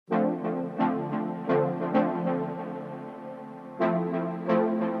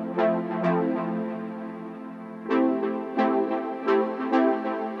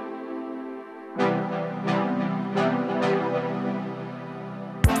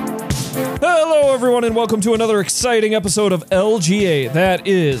Hello, everyone, and welcome to another exciting episode of LGA. That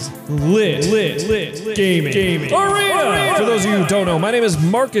is Lit Gaming Arena. For those of you who don't know, my name is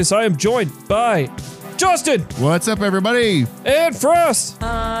Marcus. I am joined by Justin. What's up, everybody? And Frost.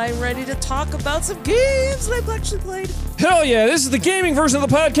 I'm ready to talk about some games that I've actually played. Hell yeah, this is the gaming version of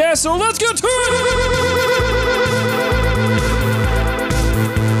the podcast, so let's get to it!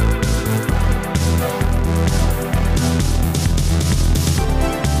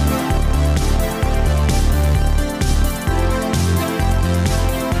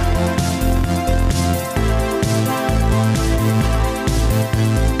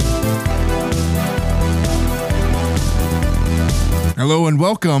 Hello and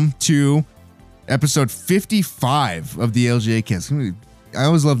welcome to episode 55 of the LGA Cast. I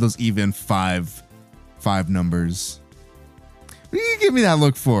always love those even five numbers. What do you give me that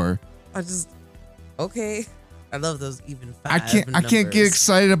look for? Okay. I love those even five I can't get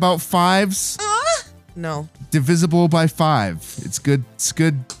excited about fives. No. Divisible by 5. It's good. It's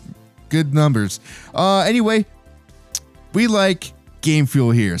good numbers. Anyway, we like Game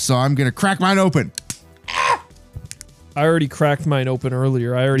Fuel here, so I'm gonna crack mine open. I already cracked mine open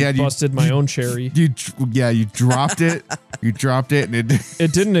earlier. I already busted my own cherry. You dropped it. You dropped it, and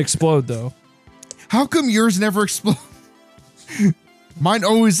it didn't explode though. How come yours never explode? Mine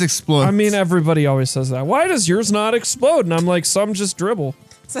always explodes. I mean, everybody always says that. Why does yours not explode? And I'm like, some just dribble.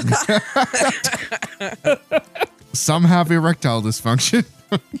 Some have erectile dysfunction.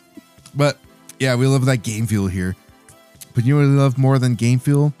 But yeah, we love that Game Fuel here. But you know what we love more than Game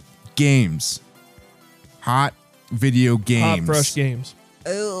Fuel? Games. Hot video games. Hot, fresh games.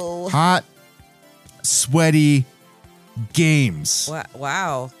 Ew. Hot, sweaty games.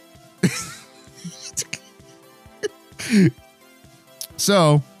 Wow.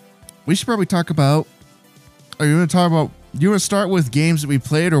 So, we should probably talk about. Are you going to talk about? You want to start with games that we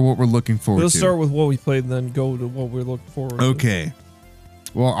played or what we're looking forward to? Let's start with what we played and then go to what we're looking forward to. Okay.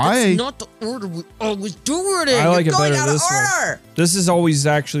 Well, That's not the order we always do it in. I like You're it better going out of this way. order. This is always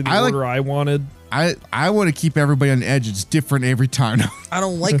actually the order I wanted. I want to keep everybody on edge. It's different every time. I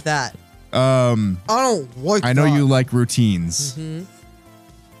don't like that. I don't like that. I know you like routines. Mm-hmm.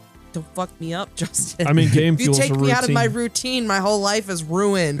 Don't fuck me up, Justin. I mean, Game If you Fuel's a take me out of my routine. routine, my whole life is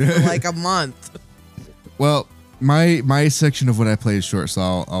ruined for like a month. Well, my section of what I played is short,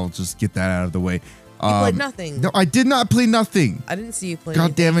 so I'll just get that out of the way. You played nothing. No, I did not play nothing. I didn't see you play God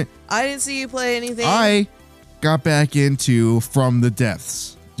anything. damn it. I didn't see you play anything. I got back into From the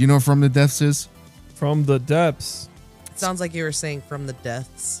Depths. Do you know what From the Depths is? From the depths. It sounds like you were saying from the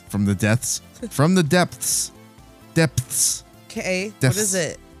deaths. From the Depths? From the Depths. Depths. Okay, what Depths. is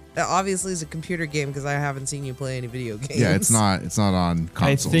it? It obviously is a computer game because I haven't seen you play any video games. Yeah, it's not on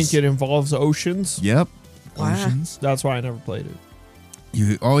consoles. I think it involves oceans. Yep. Wow. Oceans. That's why I never played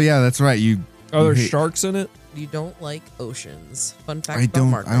it. Oh yeah, that's right. Are there hate- sharks in it? You don't like oceans. Fun fact I about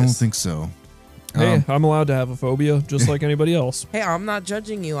Marcus. don't think so. Hey, I'm allowed to have a phobia just like anybody else. Hey, I'm not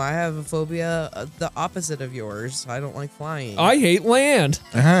judging you. I have a phobia the opposite of yours. I don't like flying. I hate land.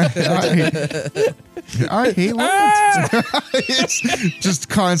 I hate land. It's just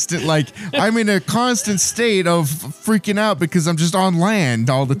constant, like, I'm in a constant state of freaking out because I'm just on land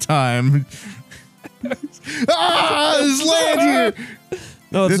all the time. There's land here.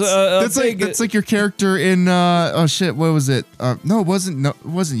 No, it's That's like your character in oh shit, what was it? No, it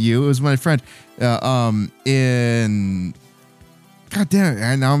wasn't you. It was my friend. In God damn it!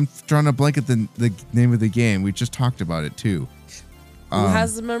 And now I'm drawing a blank at the name of the game. We just talked about it too. Who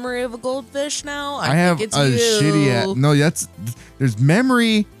has the memory of a goldfish now? I have think a it's you. shitty. No, there's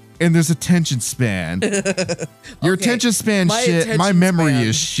memory and there's attention span. Your Okay, attention span my shit. My attention memory span.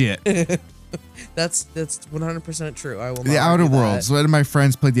 is shit. That's 100% true. I will. Not The Outer argue that. Worlds. One of my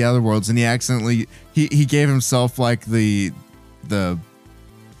friends played the Outer Worlds, and he accidentally he gave himself like the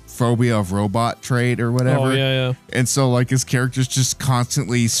phobia of robot trait or whatever. Oh yeah. And so like his character's just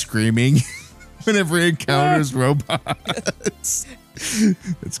constantly screaming whenever he encounters robots.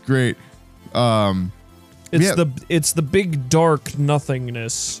 It's great. It's the big dark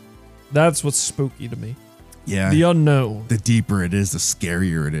nothingness. That's what's spooky to me. Yeah. The unknown. The deeper it is, the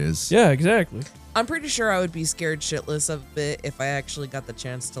scarier it is. Yeah, exactly. I'm pretty sure I would be scared shitless of it if I actually got the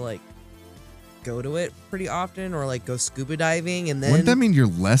chance to like go to it pretty often or like go scuba diving and then Wouldn't that mean you're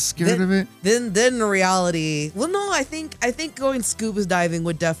less scared of it? Then in reality, well, no, I think going scuba diving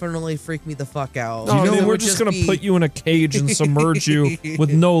would definitely freak me the fuck out. No, I mean, It we're would just gonna be- put you in a cage and submerge you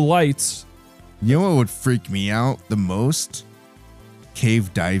with no lights. You know what would freak me out the most?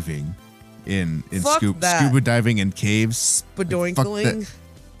 Cave diving. In Fuck that. scuba diving in caves. Fuck Spadoinkling.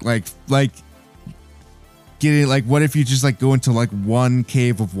 that. Like getting like, what if you just like go into like one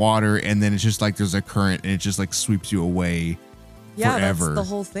cave of water and then it's just like there's a current and it just like sweeps you away forever. That's the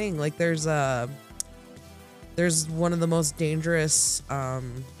whole thing. Like there's one of the most dangerous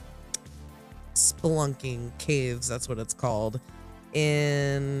spelunking caves, that's what it's called,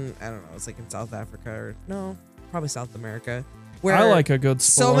 in, I don't know, it's like in South Africa, or no, probably South America, where I like a good spelunking.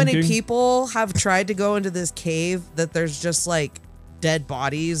 So many people have tried to go into this cave that there's just like dead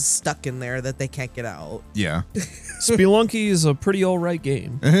bodies stuck in there that they can't get out. Yeah. Spelunky is a pretty alright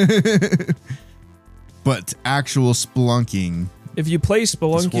game. But actual spelunking, If you play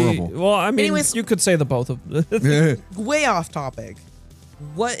Spelunky, horrible. well, I mean, Anyways- you could say the both of them. Way off topic.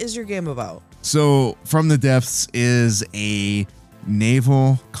 What is your game about? so From the Depths is a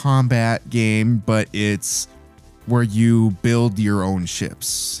naval combat game, but it's where you build your own ships.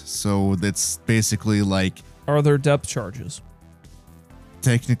 So that's basically like, Are there depth charges?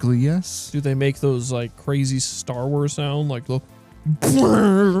 technically, yes. Do they make those like crazy Star Wars sound? Like, look.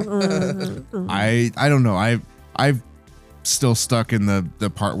 I don't know. I've still stuck in the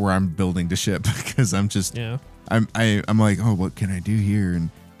part where I'm building the ship because I'm just Yeah. I'm like, oh, what can I do here?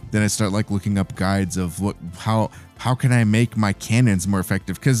 And then I start like looking up guides of how can I make my cannons more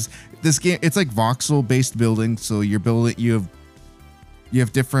effective? Because this game, it's like voxel based building. So you're building, you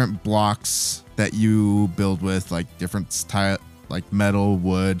have different blocks that you build with, like different style, like metal,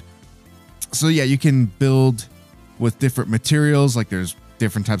 wood. So yeah, you can build with different materials. Like there's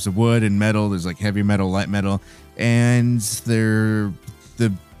different types of wood and metal. There's like heavy metal, light metal, and the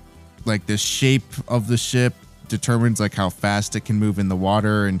shape of the ship determines like how fast it can move in the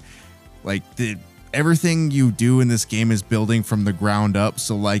water, and like everything you do in this game is building from the ground up.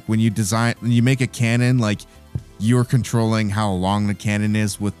 So like when you make a cannon, like you're controlling how long the cannon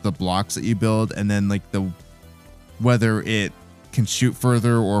is with the blocks that you build, and then like whether it can shoot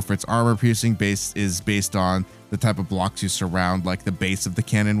further or if it's armor piercing is based on the type of blocks you surround like the base of the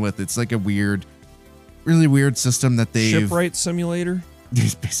cannon with. It's like a really weird system that they've Shipwright Simulator?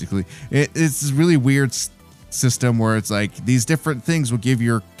 basically it's this really weird system where it's like these different things will give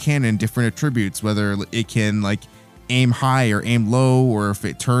your cannon different attributes, whether it can like aim high or aim low, or if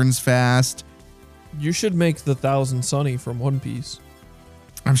it turns fast. You should make the Thousand Sunny from One Piece.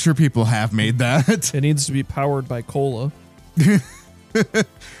 I'm sure people have made that. It needs to be powered by cola.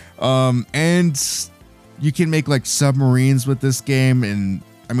 And you can make like submarines with this game, and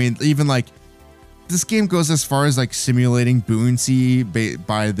I mean, even like this game goes as far as like simulating buoyancy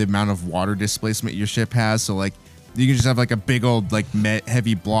by the amount of water displacement your ship has. So like you can just have like a big old like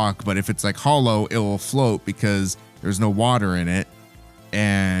heavy block, but if it's like hollow, it will float because there's no water in it.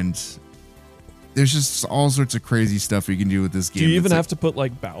 And there's just all sorts of crazy stuff you can do with this game. Do you even It's have to put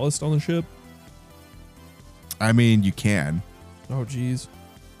like ballast on the ship? I mean, you can. Oh, geez.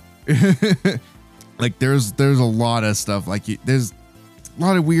 Like there's a lot of stuff, like there's a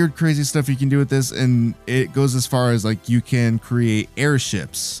lot of weird crazy stuff you can do with this, and it goes as far as like you can create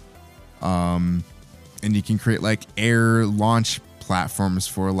airships, and you can create like air launch platforms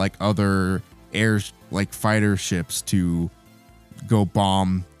for like other air like fighter ships to go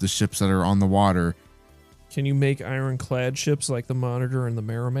bomb the ships that are on the water. Can you make ironclad ships like the Monitor and the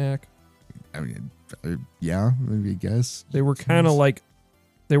Merrimack? I mean, yeah, maybe, I guess They were kind of like,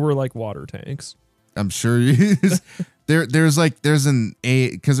 they were like water tanks. I'm sure there's because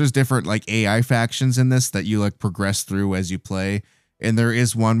there's different like AI factions in this that you like progress through as you play, and there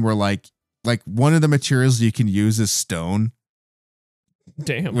is one where like one of the materials you can use is stone,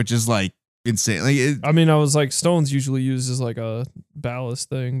 Damn. which is like insane. Like I mean, I was like, stone's usually used as like a ballast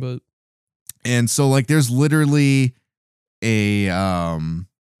thing, but and so like there's literally a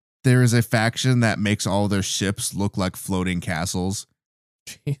there is a faction that makes all their ships look like floating castles.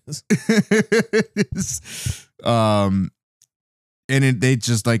 jeez. And they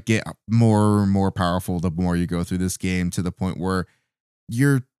just like get more and more powerful the more you go through this game, to the point where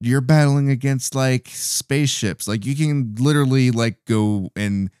you're battling against like spaceships. Like you can literally like go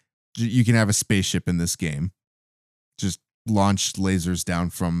and you can have a spaceship in this game, just launch lasers down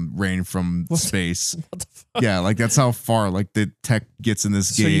from space. What the fuck? Yeah, like that's how far like the tech gets in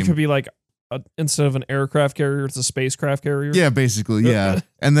this So game. you could be like, instead of an aircraft carrier, it's a spacecraft carrier. Yeah, basically, yeah.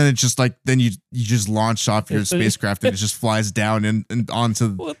 And then it's just like, then you just launch off your spacecraft and it just flies down and onto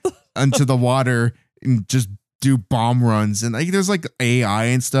the water and just do bomb runs. And like there's like AI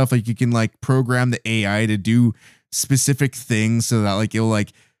and stuff. Like you can like program the AI to do specific things so that like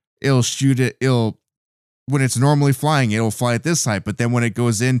it'll shoot it. When it's normally flying, it'll fly at this height. But then when it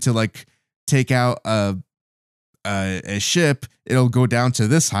goes in to like take out a ship, it'll go down to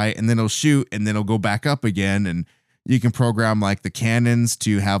this height, and then it'll shoot, and then it'll go back up again. And you can program like the cannons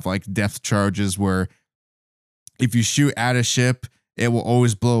to have like depth charges where if you shoot at a ship, it will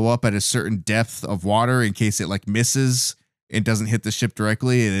always blow up at a certain depth of water in case it like misses and doesn't hit the ship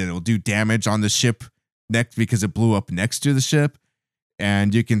directly, and it'll do damage on the ship next because it blew up next to the ship.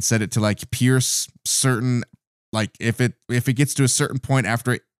 And you can set it to like pierce certain, like if it gets to a certain point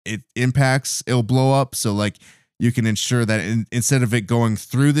after it impacts, it'll blow up. So like you can ensure that instead of it going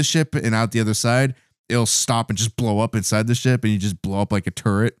through the ship and out the other side, it'll stop and just blow up inside the ship, and you just blow up like a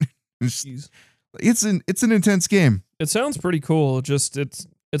turret. It's an intense game. It sounds pretty cool. Just it's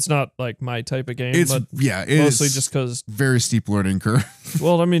not like my type of game. It's but mostly just because very steep learning curve.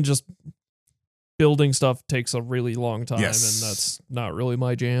 Well, I mean, just building stuff takes a really long time, Yes. and that's not really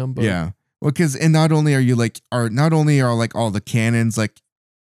my jam. But Yeah. Well, because not only are like all the cannons like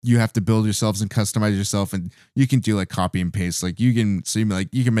you have to build yourselves and customize yourself, and you can do like copy and paste. Like you can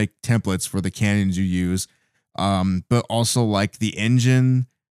make templates for the cannons you use. But also like the engine,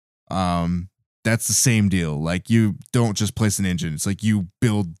 that's the same deal. Like you don't just place an engine. It's like you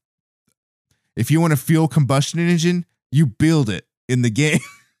build. If you want a fuel combustion engine, you build it in the game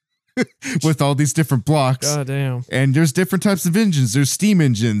with all these different blocks. God damn. And there's different types of engines. There's steam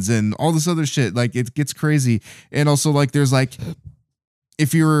engines and all this other shit. Like it gets crazy. And also like there's like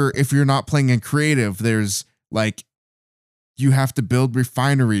if you're not playing in creative, there's like you have to build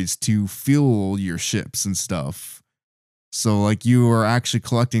refineries to fuel your ships and stuff. So like you are actually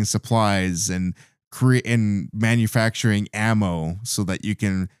collecting supplies and manufacturing ammo so that you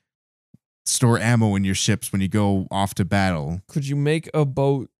can store ammo in your ships when you go off to battle. Could you make a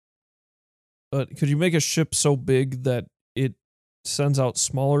boat? Could you make a ship so big that it sends out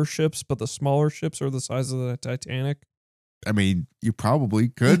smaller ships, but the smaller ships are the size of the Titanic? I mean, you probably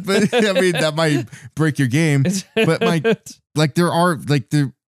could, but I mean that might break your game. But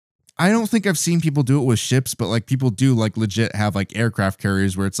I don't think I've seen people do it with ships, but like people do like legit have like aircraft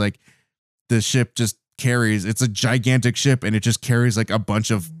carriers where it's like the ship just carries, it's a gigantic ship and it just carries like a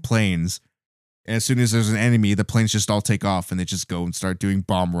bunch of planes. And as soon as there's an enemy, the planes just all take off and they just go and start doing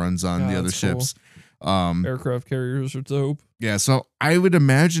bomb runs on the other that's cool. ships. Aircraft carriers are dope. Yeah, so I would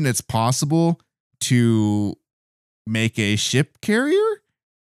imagine it's possible to make a ship carrier,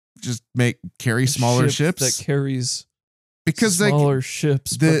 just carry smaller ships that carries because smaller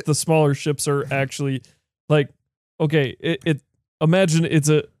ships, but the smaller ships are actually like, okay, it imagine it's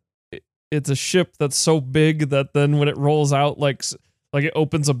a ship that's so big that then when it rolls out, like it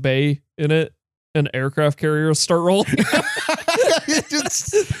opens a bay in it and aircraft carriers start rolling.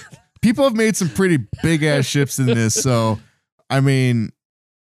 People have made some pretty big ass ships in this, so I mean,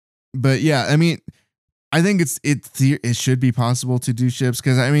 but yeah, I mean, I think it should be possible to do ships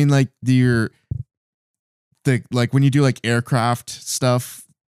because I mean, like like when you do like aircraft stuff,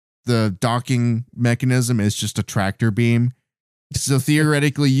 the docking mechanism is just a tractor beam. So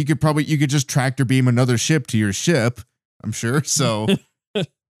theoretically, you could just tractor beam another ship to your ship. I'm sure. So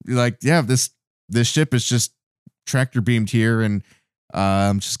like, yeah, this ship is just tractor beamed here, and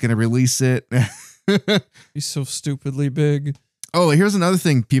I'm just gonna release it. He's so stupidly big. Oh, here's another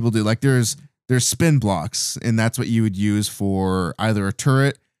thing people do. Like there's spin blocks, and that's what you would use for either a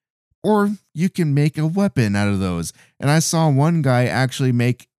turret or you can make a weapon out of those. And I saw one guy actually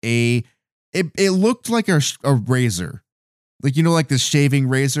make it looked like a razor. Like, you know, like the shaving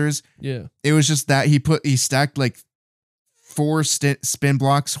razors. Yeah. It was just that he stacked like 4 spin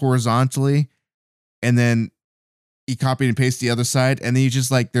blocks horizontally, and then he copied and pasted the other side. And then you just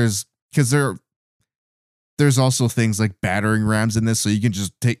like, there's also things like battering rams in this. So you can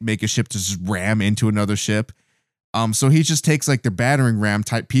just make a ship to just ram into another ship. So he just takes like the battering ram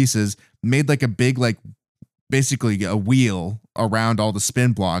type pieces, made like a big, like basically a wheel around all the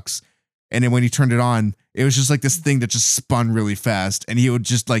spin blocks. And then when he turned it on, it was just like this thing that just spun really fast. And he would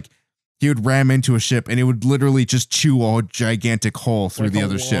ram into a ship and it would literally just chew a gigantic hole through like the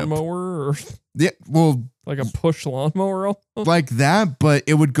other ship. Or yeah, well, like a push lawnmower, like that, but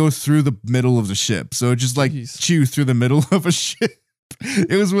it would go through the middle of the ship. So it just like chew through the middle of a ship.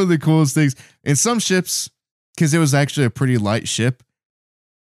 It was one of the coolest things. In some ships, because it was actually a pretty light ship.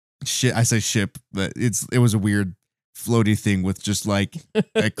 I say ship, but it was a weird floaty thing with just like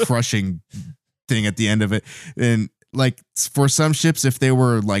a crushing thing at the end of it. And like for some ships, if they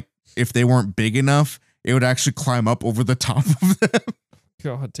weren't big enough, it would actually climb up over the top of them.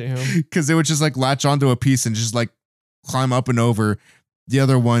 God damn. Because it would just like latch onto a piece and just like climb up and over the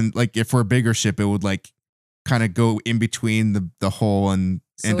other one. Like if for a bigger ship, it would like kind of go in between the hole and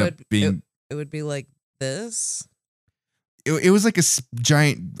end up being. It would be like this. It was like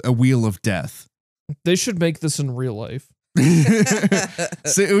a wheel of death. They should make this in real life.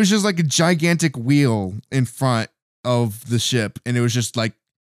 So it was just like a gigantic wheel in front of the ship, and it was just like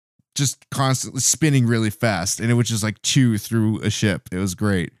just constantly spinning really fast, and it would just like chew through a ship. It was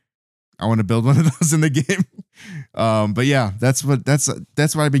great. I want to build one of those in the game. But yeah, that's what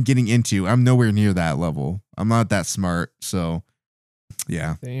I've been getting into. I'm nowhere near that level. I'm not that smart, so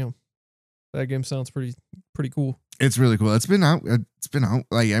yeah. Damn, that game sounds pretty cool. It's really cool. It's been out.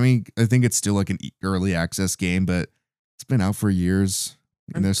 Like, I mean, I think it's still like an early access game, but it's been out for years,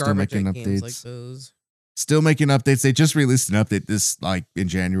 and they're still making updates. Like those. Still making updates. They just released an update this like in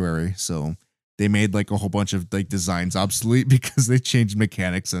January, so they made like a whole bunch of like designs obsolete because they changed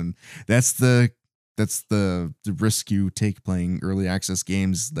mechanics, and that's the risk you take playing early access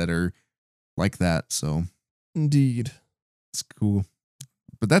games that are like that. So Indeed, it's cool.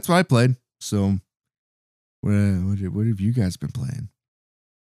 But that's what I played. So what have you guys been playing?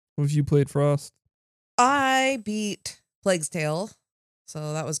 what have you played, Frost? I beat Plague's Tale,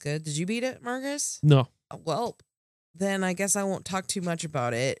 so that was good. Did you beat it, Marcus? No. Well, then I guess I won't talk too much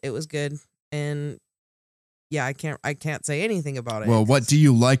about it. It was good, and yeah, I can't say anything about it. Well, what do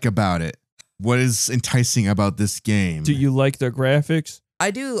you like about it? What is enticing about this game? Do you like the graphics?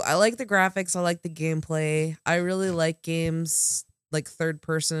 I do. I like the graphics. I like the gameplay. I really like games like third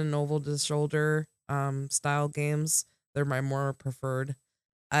person over the shoulder style games. They're my more preferred.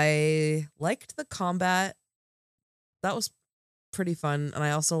 I liked the combat. That was pretty fun, and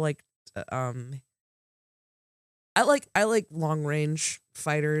I also liked I like long range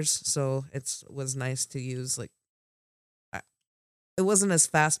fighters, so it was nice to use like it wasn't as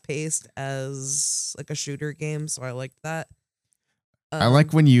fast paced as like a shooter game, so I liked that. I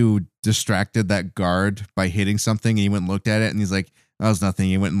like when you distracted that guard by hitting something, and he went and looked at it, and he's like, "That was nothing."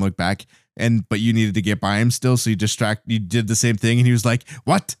 He went and looked back, but you needed to get by him still, so you did the same thing, and he was like,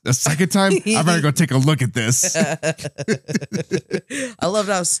 "What? The second time? I better go take a look at this." I loved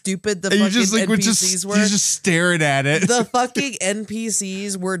how stupid the and fucking you just like NPCs were. You're just staring at it. The fucking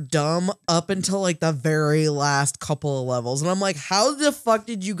NPCs were dumb up until like the very last couple of levels, and I'm like, how the fuck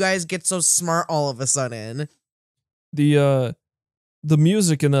did you guys get so smart all of a sudden? The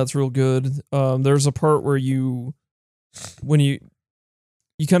music in that's real good. There's a part where when you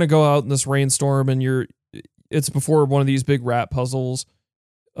kind of go out in this rainstorm, and it's before one of these big rat puzzles,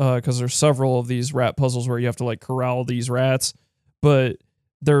 because there's several of these rat puzzles where you have to like corral these rats, but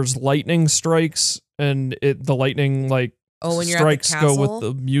there's lightning strikes, and the lightning like when you're strikes at the go castle? with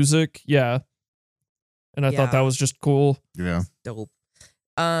the music, yeah. And I thought that was just cool. Yeah. Dope.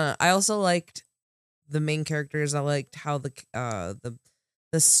 I also liked the main characters. I liked how the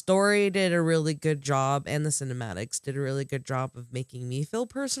story did a really good job, and the cinematics did a really good job of making me feel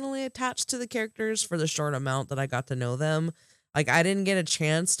personally attached to the characters for the short amount that I got to know them. Like, I didn't get a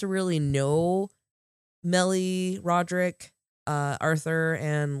chance to really know Melly, Roderick, Arthur,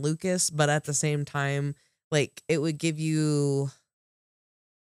 and Lucas, but at the same time, like, it would give you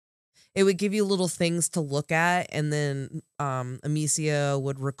little things to look at, and then Amicia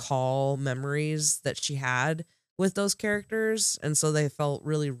would recall memories that she had with those characters, and so they felt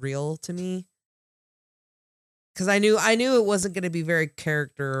really real to me. Because I knew it wasn't going to be very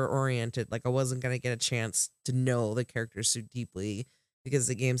character oriented. Like, I wasn't going to get a chance to know the characters so deeply because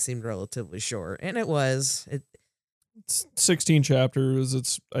the game seemed relatively short, and it was. It's 16 chapters.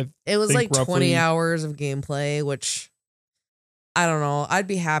 It was like 20 hours of gameplay, which I don't know. I'd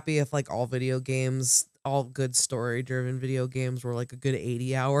be happy if like all good story driven video games were like a good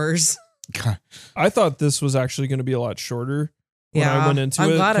 80 hours. God. I thought this was actually going to be a lot shorter when I went into it,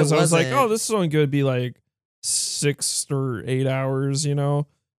 because I was like, oh, this is only going to be like 6 or 8 hours, you know?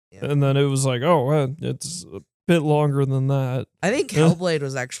 Yeah. And then it was like, oh, well, it's a bit longer than that. I think Hellblade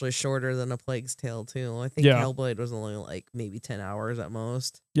was actually shorter than A Plague's Tale too. I think Hellblade was only like maybe 10 hours at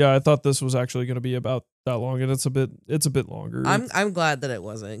most. Yeah, I thought this was actually going to be about that long, and it's a bit longer. I'm glad that it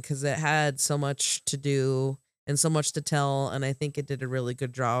wasn't, because it had so much to do and so much to tell, and I think it did a really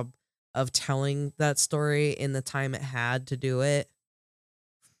good job of telling that story in the time it had to do it.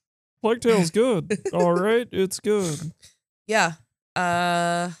 Plague Tale's good. All right, it's good. Yeah.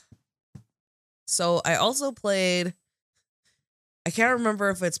 So I also played, I can't remember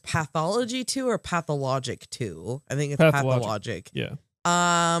if it's Pathology 2 or Pathologic 2. I think it's Pathologic. Yeah.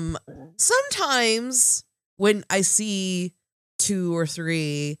 Sometimes when I see 2 or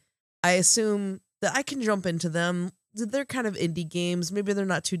 3, I assume that I can jump into them. They're kind of indie games. Maybe they're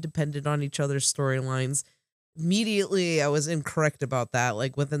not too dependent on each other's storylines. Immediately, I was incorrect about that.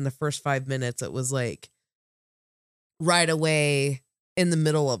 Like, within the first 5 minutes, it was like right away in the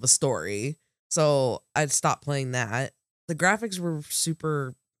middle of a story. So I'd stop playing that. The graphics were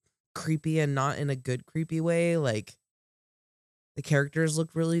super creepy, and not in a good creepy way. Like, the characters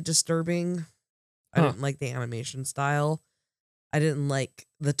looked really disturbing. I didn't like the animation style. I didn't like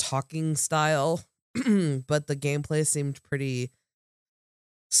the talking style, but the gameplay seemed pretty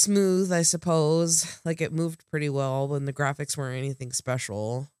smooth, I suppose. Like it moved pretty well and the graphics weren't anything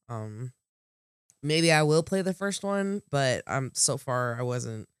special. Maybe I will play the first one, but so far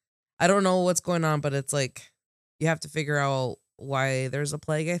I don't know what's going on, but it's like you have to figure out why there's a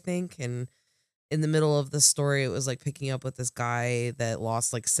plague, I think. And in the middle of the story, it was like picking up with this guy that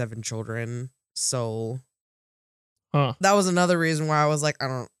lost like 7 children. So that was another reason why I was like, I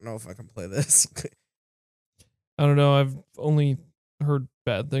don't know if I can play this. I don't know. I've only heard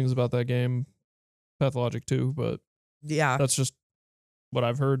bad things about that game, Pathologic 2, but yeah, that's just what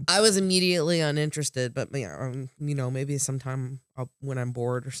I've heard. I was immediately uninterested, but yeah, maybe sometime when I'm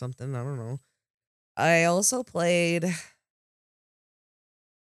bored or something. I don't know. I also played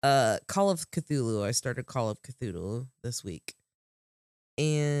Call of Cthulhu. I started Call of Cthulhu this week.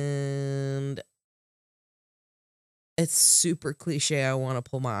 And it's super cliche. I want to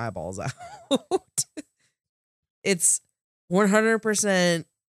pull my eyeballs out. It's 100%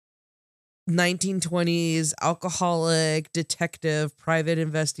 1920s alcoholic detective private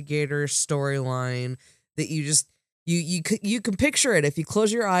investigator storyline that you can picture it if you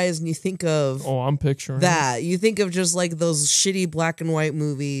close your eyes and you think of I'm picturing that. You think of just like those shitty black and white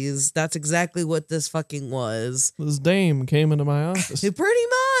movies. That's exactly what this fucking was. This dame came into my office. Pretty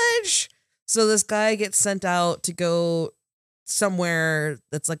much. So this guy gets sent out to go somewhere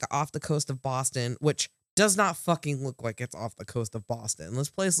that's like off the coast of Boston, which does not fucking look like it's off the coast of Boston. This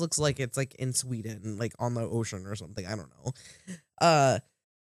place looks like it's like in Sweden, like on the ocean or something. I don't know.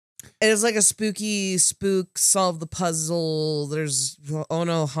 It's like a spooky spook, solve the puzzle. There's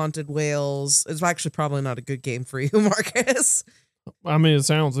haunted whales. It's actually probably not a good game for you, Marcus. I mean, it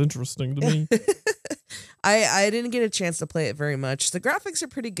sounds interesting to me. I didn't get a chance to play it very much. The graphics are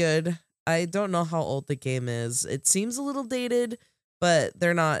pretty good. I don't know how old the game is. It seems a little dated, but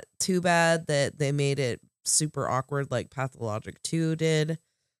they're not too bad that they made it super awkward like Pathologic 2 did.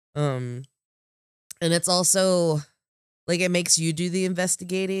 And it's also like it makes you do the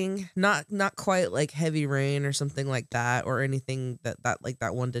investigating, not quite like Heavy Rain or something like that, or anything that like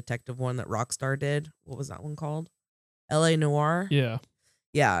that one detective one that Rockstar did. What was that one called? LA Noire? Yeah.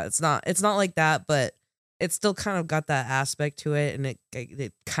 Yeah, it's not like that, but it's still kind of got that aspect to it, and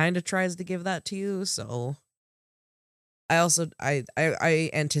it kind of tries to give that to you. So I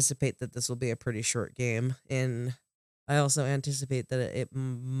anticipate that this will be a pretty short game, and I also anticipate that it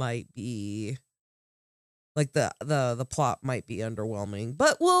might be like the plot might be underwhelming,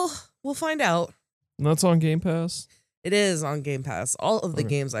 but we'll find out. And that's on Game Pass? It is on Game Pass. All of the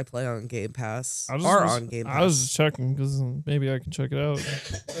games I play on Game Pass on Game Pass. I was just checking because maybe I can check it out.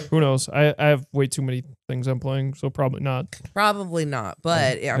 Who knows? I have way too many things I'm playing, so probably not. Probably not,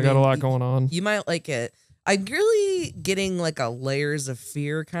 but I got a lot going on. You might like it. I'm really getting like a Layers of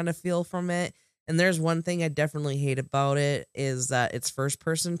Fear kind of feel from it. And there's one thing I definitely hate about it is that it's first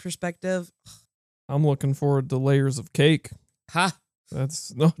person perspective. I'm looking forward to Layers of Cake. Ha!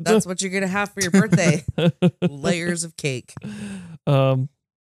 That's what you're gonna have for your birthday. Layers of Cake. I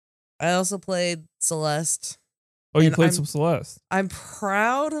also played Celeste. Oh, you played some Celeste. I'm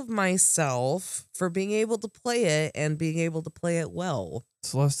proud of myself for being able to play it and being able to play it well.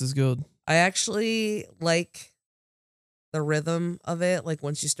 Celeste is good. I actually like the rhythm of it. Like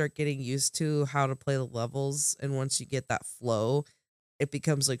once you start getting used to how to play the levels and once you get that flow, it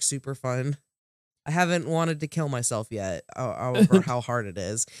becomes like super fun. I haven't wanted to kill myself yet over how hard it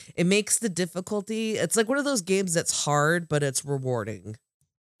is. It makes the difficulty. It's like one of those games that's hard, but it's rewarding.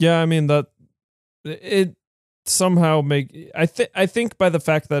 Yeah, I mean that it somehow I think by the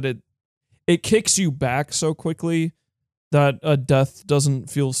fact that it kicks you back so quickly that a death doesn't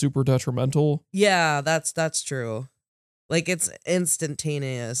feel super detrimental. Yeah, that's true. Like it's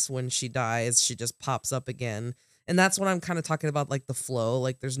instantaneous when she dies, she just pops up again. And that's what I'm kind of talking about, like the flow,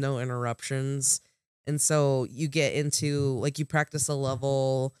 like there's no interruptions. And so you get into like you practice a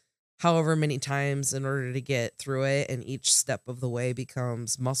level however many times in order to get through it, and each step of the way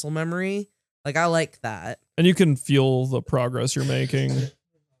becomes muscle memory. Like I like that. And you can feel the progress you're making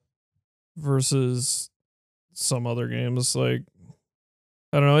versus some other games. Like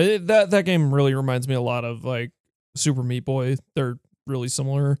I don't know, that game really reminds me a lot of like Super Meat Boy. They're really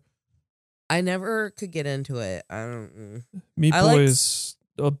similar. I never could get into it. Meat Boy is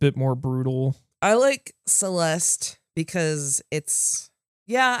a bit more brutal. I like Celeste because it's,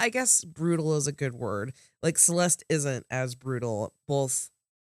 yeah, I guess brutal is a good word. Like Celeste isn't as brutal, both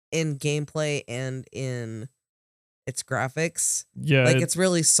in gameplay and in its graphics. Yeah. Like it's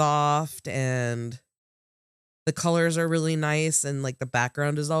really soft and the colors are really nice and like the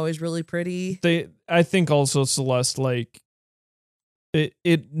background is always really pretty. I think also Celeste, like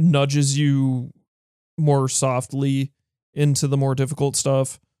it nudges you more softly into the more difficult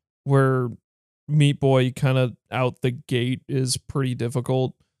stuff, where Meat Boy kind of out the gate is pretty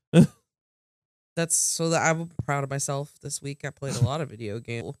difficult. That's so that I'm proud of myself this week. I played a lot of video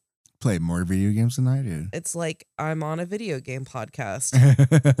games. Played more video games than I did. It's like I'm on a video game podcast.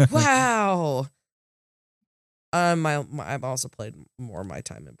 Wow. I've also played more of my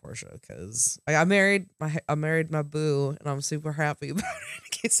time in Porsche because I married my boo, and I'm super happy about it. In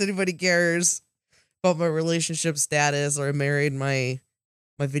case anybody cares about my relationship status, or I married my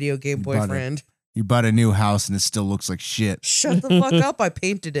video game boyfriend. You bought a new house and it still looks like shit. Shut the fuck up! I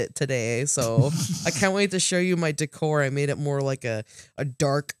painted it today, so I can't wait to show you my decor. I made it more like a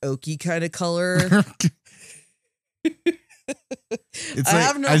dark oaky kind of color. It's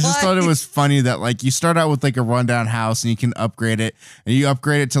like, I just thought it was funny that like you start out with like a rundown house and you can upgrade it, and you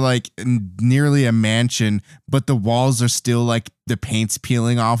upgrade it to like nearly a mansion, but the walls are still like the paint's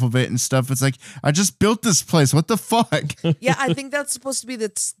peeling off of it and stuff. It's like, I just built this place. What the fuck? Yeah, I think that's supposed to be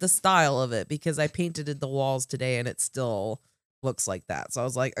the style of it, because I painted the walls today and it still looks like that. So I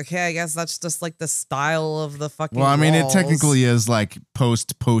was like, okay, I guess that's just like the style of the fucking Well, I mean, walls. it technically is like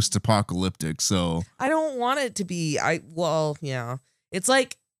post-apocalyptic, so I don't want it to be. Yeah. It's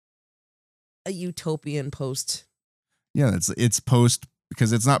like a utopian post. yeah, it's post,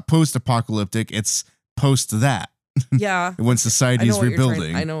 because it's not post-apocalyptic, it's post that. Yeah. When society is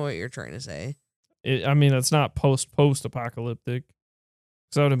rebuilding. I know what you're trying to say. I mean, it's not post-apocalyptic.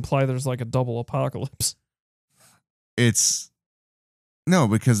 So that would imply there's like a double apocalypse. It's no,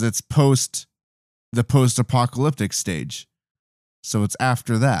 because it's the post-apocalyptic stage. So it's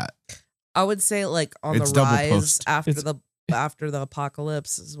after that. I would say like on It's the double rise post. after the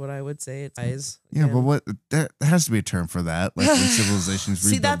apocalypse is what I would say. It's rise. Yeah, again. but what there has to be a term for that, like when civilization's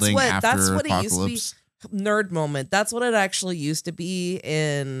See, rebuilding after that's what it used to be. apocalypse. Nerd moment. That's what it actually used to be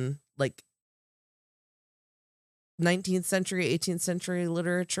in like 19th century, 18th century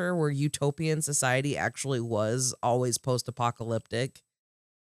literature, where utopian society actually was always post-apocalyptic.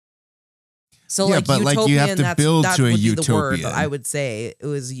 So Yeah, like but, utopian, like, you have to build that to a would be the word utopia. that I would say it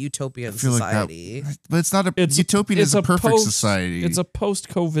was utopian I feel like society. that, but it's not a It's utopian is a perfect post- society. It's a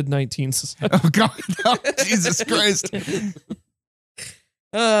post-COVID-19 society. oh god, no, Jesus Christ!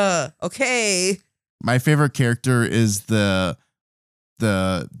 Okay. My favorite character is the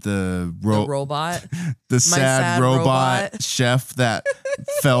The robot. the sad robot chef that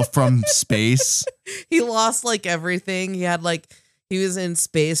fell from space. He lost like everything. He was in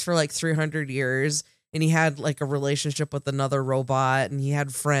space for like 300 years, and he had like a relationship with another robot, and he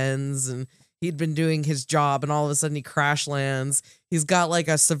had friends, and he'd been doing his job, and all of a sudden he crash lands. He's got like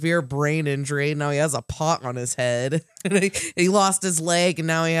a severe brain injury. Now he has a pot on his head. He lost his leg, and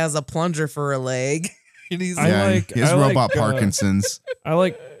now he has a plunger for a leg. And he's His robot Parkinson's. I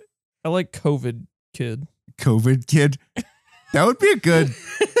like COVID kid. COVID kid. That'd be a good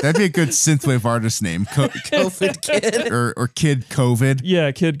synthwave artist name. COVID kid. or Kid COVID.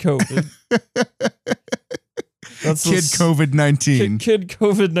 Yeah, Kid COVID. That's Kid COVID-19. Kid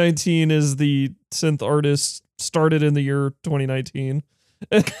COVID-19 is the synth artist, started in the year 2019.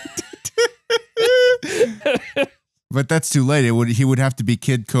 But that's too late. He would have to be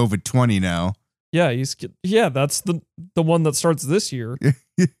Kid COVID-20 now. Yeah, that's the one that starts this year.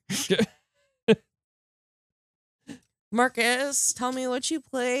 Marcus, tell me what you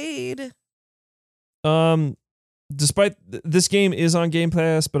played. Despite this game is on Game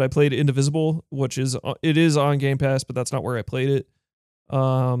Pass, but I played Indivisible, which is on Game Pass, but that's not where I played it.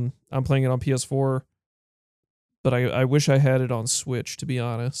 I'm playing it on PS4, but I wish I had it on Switch, to be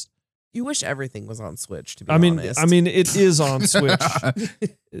honest. You wish everything was on Switch, to be honest. I mean, it is on Switch.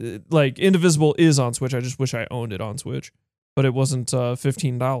 Like, Indivisible is on Switch. I just wish I owned it on Switch, but it wasn't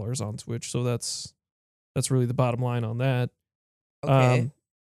 $15 on Switch, so that's really the bottom line on that. Okay.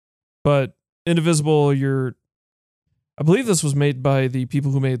 But Indivisible, I believe this was made by the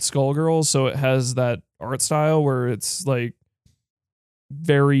people who made Skullgirls, so it has that art style where it's like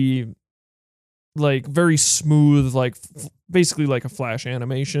very smooth, like basically like a Flash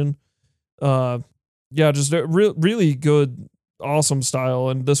animation. Just a really good, awesome style.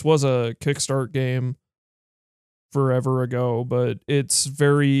 And this was a Kickstart game forever ago, but it's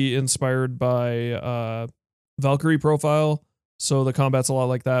very inspired by Valkyrie Profile. So the combat's a lot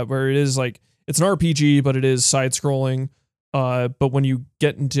like that, where it is like, it's an RPG, but it is side scrolling. But when you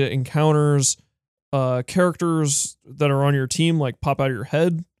get into encounters, characters that are on your team like pop out of your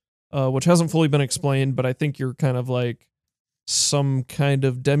head, which hasn't fully been explained, but I think you're kind of like some kind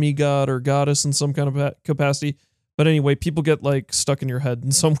of demigod or goddess in some kind of capacity. But anyway, people get like stuck in your head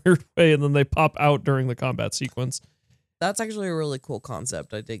in some weird way, and then they pop out during the combat sequence. That's actually a really cool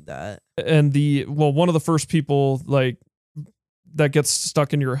concept. I dig that. And one of the first people like that gets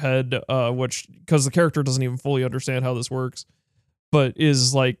stuck in your head, which because the character doesn't even fully understand how this works, but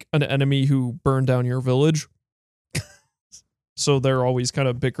is like an enemy who burned down your village. So they're always kind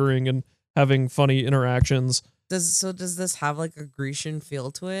of bickering and having funny interactions. Does this have like a Grecian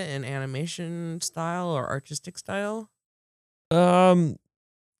feel to it, an animation style or artistic style?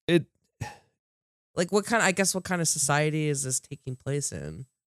 It Like what kind of society is this taking place in?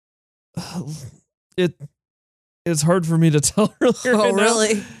 it's hard for me to tell really. Oh,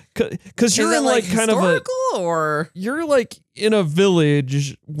 really? Because you're in like kind of you're like in a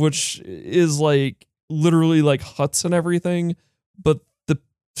village which is like literally like huts and everything, but the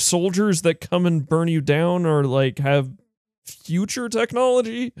soldiers that come and burn you down are like have future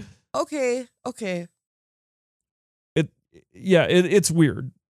technology. Okay. It's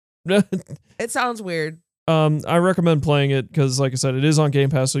weird. It sounds weird. I recommend playing it because, like I said, it is on Game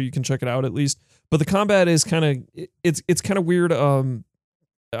Pass, so you can check it out at least. But the combat is kind of it's kind of weird.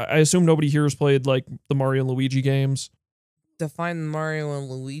 I assume nobody here has played like the Mario and Luigi games. Define Mario and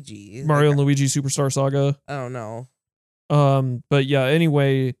Luigi. Mario and Luigi Superstar Saga. I don't know. But yeah,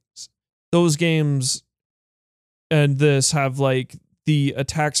 anyway, those games and this have like the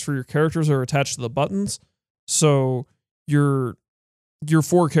attacks for your characters are attached to the buttons. So your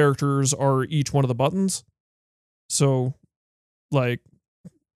 4 characters are each one of the buttons. So like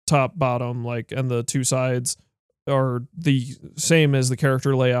top, bottom, like, and the 2 sides are the same as the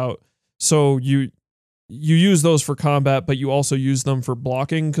character layout. So you use those for combat, but you also use them for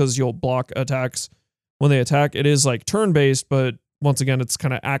blocking because you'll block attacks when they attack. It is like turn-based, but once again, it's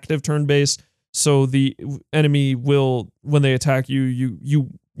kind of active turn-based. So the enemy will, when they attack you,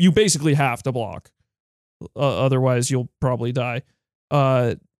 you basically have to block. Otherwise, you'll probably die.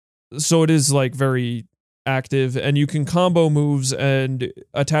 So it is like very active, and you can combo moves and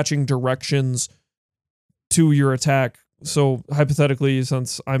attaching directions to your attack. So hypothetically,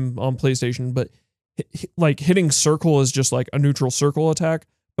 since I'm on PlayStation, but like hitting circle is just like a neutral circle attack,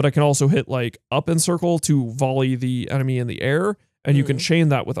 but I can also hit like up and circle to volley the enemy in the air, and you can chain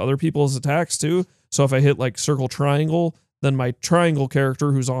that with other people's attacks too. So if I hit like circle triangle, then my triangle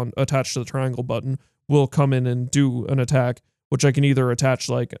character who's on attached to the triangle button will come in and do an attack, which I can either attach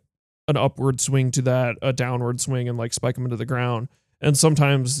like an upward swing to that, a downward swing, and like spike them into the ground. And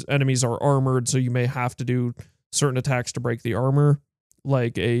sometimes enemies are armored, so you may have to do certain attacks to break the armor,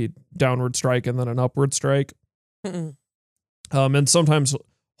 like a downward strike and then an upward strike. And sometimes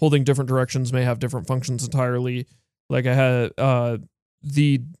holding different directions may have different functions entirely. Like I had on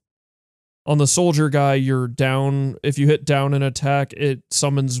the soldier guy, you're down. If you hit down an attack, it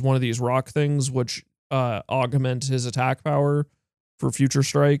summons one of these rock things, which augment his attack power for future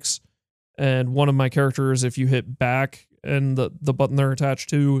strikes. And one of my characters, if you hit back and the button they're attached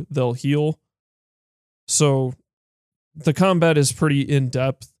to, they'll heal. So the combat is pretty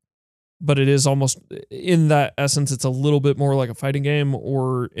in-depth, but it is almost, in that essence, it's a little bit more like a fighting game,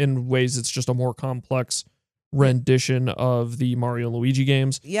 or in ways it's just a more complex rendition of the Mario and Luigi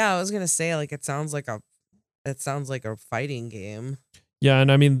games. Yeah, I was gonna say, like, it sounds like a fighting game. Yeah,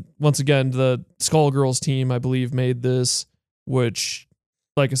 and I mean, once again, the Skullgirls team, I believe, made this, which,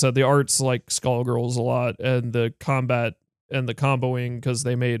 like I said, the art's like Skullgirls a lot, and the combat and the comboing, because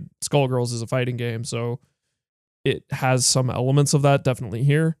they made Skullgirls as a fighting game, so it has some elements of that definitely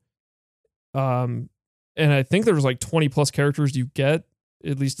here. And I think there's like 20 plus characters you get.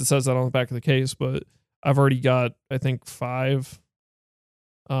 At least it says that on the back of the case, but I've already got, I think, 5.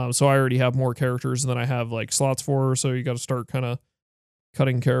 So I already have more characters than I have like slots for. So you got to start kind of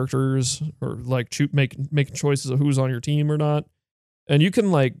cutting characters, or like making choices of who's on your team or not. And you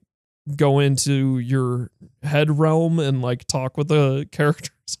can like go into your head realm and like talk with the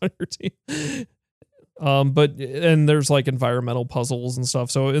characters on your team. But there's like environmental puzzles and stuff.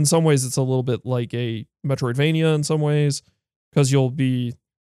 So in some ways it's a little bit like a Metroidvania in some ways, because you'll be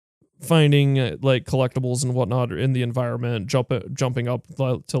finding like collectibles and whatnot in the environment, jumping up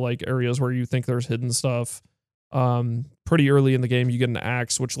to like areas where you think there's hidden stuff. Pretty early in the game you get an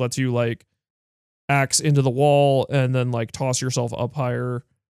axe, which lets you like axe into the wall and then like toss yourself up higher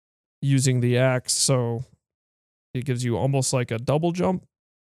using the axe. So it gives you almost like a double jump.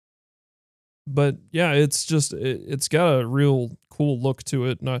 But yeah, it's just, it's got a real cool look to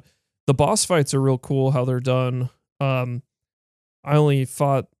it. And the boss fights are real cool how they're done. I only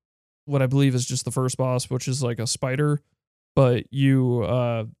fought what I believe is just the first boss, which is like a spider, but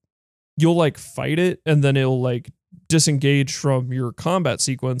you'll like fight it and then it'll like disengage from your combat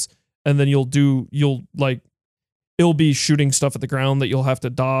sequence, and then it'll be shooting stuff at the ground that you'll have to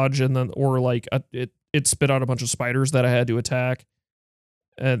dodge, and then, or like it spit out a bunch of spiders that I had to attack,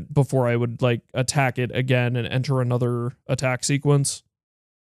 and before I would like attack it again and enter another attack sequence.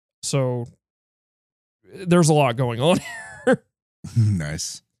 So there's a lot going on here.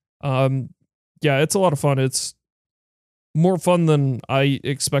 Nice. Yeah, it's a lot of fun. It's more fun than I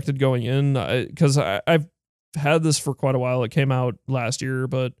expected going in, because I've had this for quite a while. It came out last year,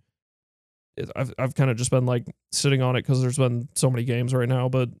 but I've kind of just been like sitting on it because there's been so many games right now.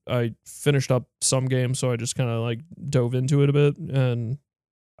 But I finished up some games, so I just kind of like dove into it a bit, and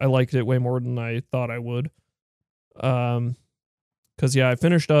I liked it way more than I thought I would. Because yeah, I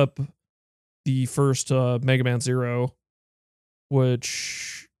finished up the first Mega Man Zero,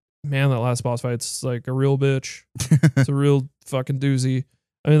 which, man, that last boss fight's like a real bitch. It's a real fucking doozy.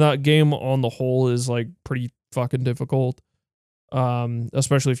 I mean, that game on the whole is like pretty fucking difficult.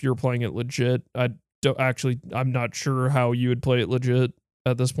 Especially if you're playing it legit. I'm not sure how you would play it legit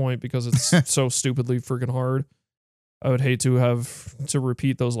at this point because it's so stupidly freaking hard. I would hate to have to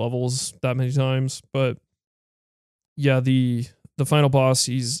repeat those levels that many times, but yeah, the final boss,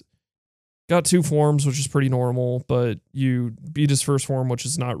 he's got 2 forms, which is pretty normal, but you beat his first form, which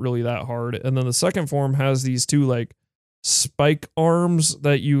is not really that hard, and then the second form has these 2 like spike arms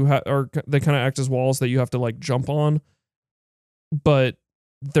that you they kind of act as walls that you have to like jump on, but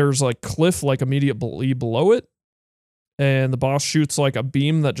there's like cliff like immediately below it, and the boss shoots like a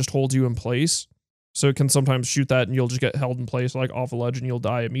beam that just holds you in place. So it can sometimes shoot that and you'll just get held in place like off a ledge and you'll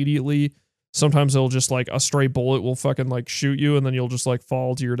die immediately. Sometimes it'll just like a stray bullet will fucking like shoot you and then you'll just like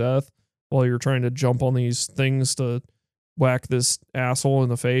fall to your death while you're trying to jump on these things to whack this asshole in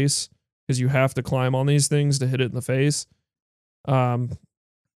the face, because you have to climb on these things to hit it in the face. After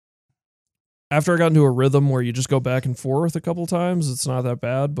I got into a rhythm where you just go back and forth a couple times, it's not that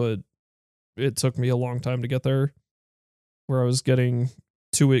bad, but it took me a long time to get there where I was getting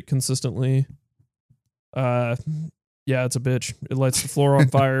to it consistently. Yeah, it's a bitch. It lights the floor on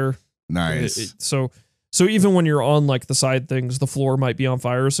fire. Nice. So even when you're on like the side things, the floor might be on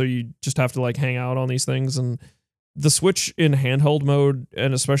fire, so you just have to like hang out on these things. And the switch in handheld mode,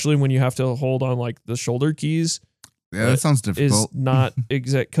 and especially when you have to hold on like the shoulder keys, yeah, that sounds difficult. Is not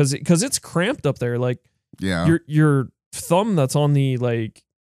exact because it's cramped up there. Like, yeah, your thumb that's on the like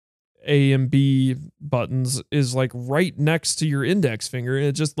A and B buttons is like right next to your index finger, and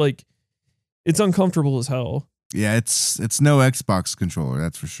it just like it's uncomfortable as hell. Yeah, it's no Xbox controller,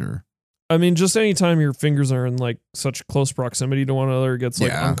 that's for sure. I mean, just anytime your fingers are in like such close proximity to one another, it gets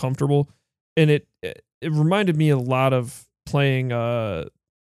like uncomfortable. And it reminded me a lot of playing Samus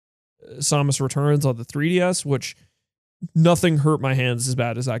Returns on the 3DS, which nothing hurt my hands as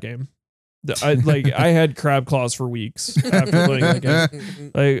bad as that game. I had crab claws for weeks after playing that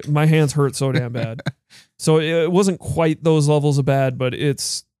game. Like, my hands hurt so damn bad. So it wasn't quite those levels of bad, but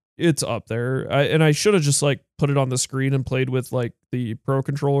it's up there. I should have just like put it on the screen and played with like the Pro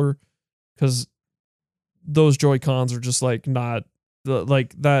controller, because those Joy-Cons are just like not the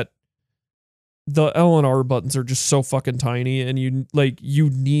like that. The L and R buttons are just so fucking tiny, and you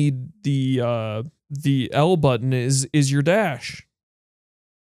need the L button is your dash.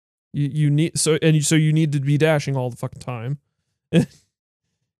 You need so you need to be dashing all the fucking time.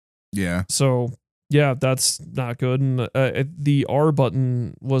 Yeah. So yeah, that's not good. And the R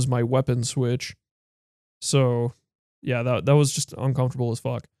button was my weapon switch. So yeah, that was just uncomfortable as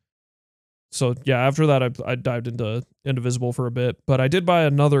fuck. So yeah, after that I dived into Indivisible for a bit, but I did buy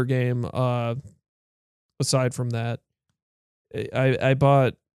another game. Aside from that, I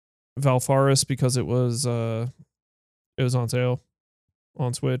bought Valfaris because it was on sale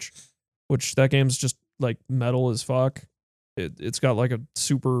on Switch, which that game's just like metal as fuck. It's got like a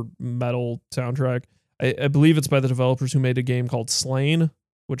super metal soundtrack. I believe it's by the developers who made a game called Slain,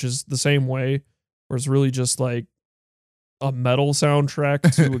 which is the same way, where it's really just like a metal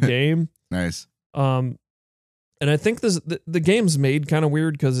soundtrack to a game. Nice. And I think the game's made kind of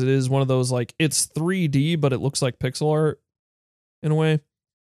weird because it is one of those like it's 3D, but it looks like pixel art in a way.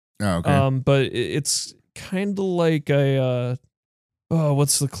 Oh, okay. But it's kind of like a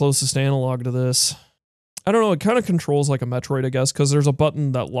what's the closest analog to this? I don't know. It kind of controls like a Metroid, I guess, because there's a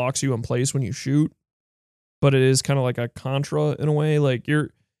button that locks you in place when you shoot, but it is kind of like a Contra in a way. Like you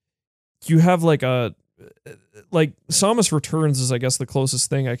have like Samus Returns is, I guess, the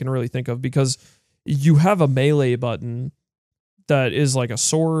closest thing I can really think of, because you have a melee button that is like a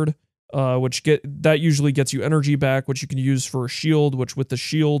sword, which usually gets you energy back, which you can use for a shield, which with the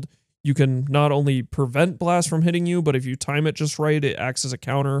shield, you can not only prevent blasts from hitting you, but if you time it just right, it acts as a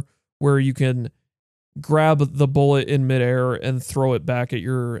counter where you can grab the bullet in midair and throw it back at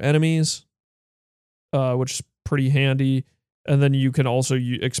your enemies, which is pretty handy. And then you can also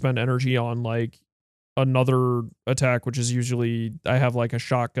expend energy on like another attack, which is usually I have like a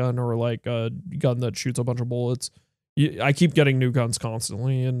shotgun or like a gun that shoots a bunch of bullets. I keep getting new guns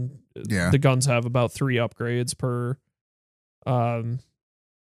constantly, and the guns have about 3 upgrades per.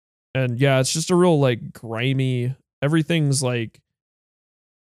 And yeah, it's just a real like grimy. Everything's like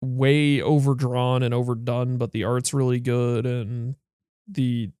way overdrawn and overdone, but the art's really good and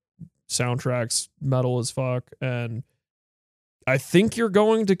the soundtrack's metal as fuck. And I think you're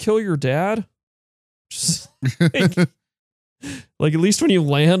going to kill your dad. Just like at least when you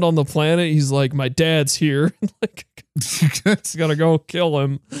land on the planet, he's like, my dad's here. Like, it's gotta go kill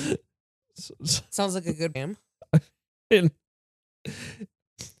him. Sounds like a good game. And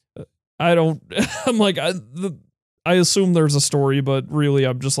I don't. I'm like, I assume there's a story, but really,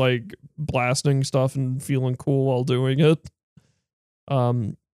 I'm just like blasting stuff and feeling cool while doing it.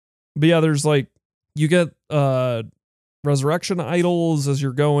 But yeah, there's like you get resurrection idols as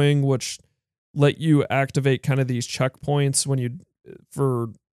you're going, which let you activate kind of these checkpoints when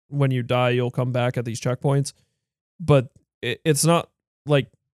you die, you'll come back at these checkpoints. But it's not like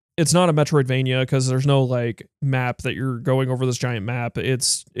it's not a Metroidvania because there's no like map that you're going over this giant map.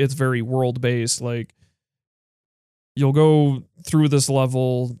 It's very world based. Like you'll go through this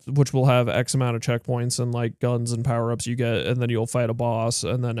level, which will have X amount of checkpoints and like guns and power ups you get, and then you'll fight a boss.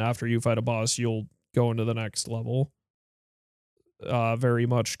 And then after you fight a boss, you'll go into the next level. Very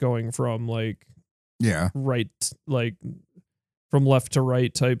much going from like right, like from left to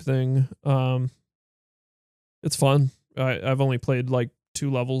right type thing. It's fun. I've only played like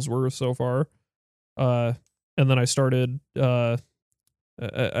 2 levels worth so far. And then I started I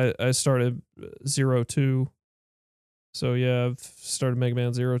started 0-2. So yeah, I've started Mega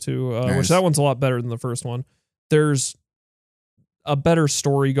Man 0-2, Nice. which that one's a lot better than the first one. There's a better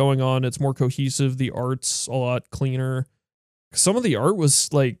story going on. It's more cohesive. The art's a lot cleaner. Some of the art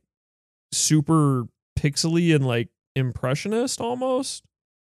was like super pixely and like impressionist almost.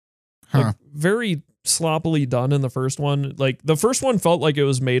 Like very sloppily done in the first one. Like the first one felt like it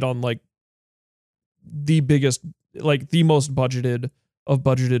was made on like the biggest, like the most budgeted of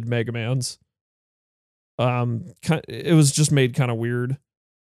budgeted Mega Mans. It was just made kind of weird.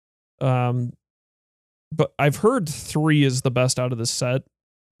 But I've heard 3 is the best out of this set,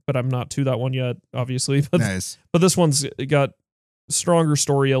 but I'm not to that one yet, obviously. But, Nice. But this one's got stronger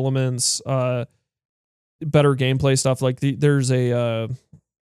story elements, better gameplay stuff. Like there's a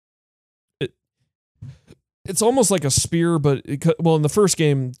it's almost like a spear, but well, in the first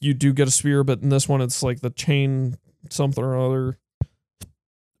game you do get a spear, but in this one it's like the chain something or other.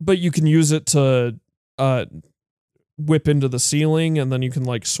 But you can use it to whip into the ceiling, and then you can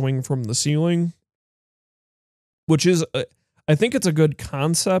like swing from the ceiling, which is I think it's a good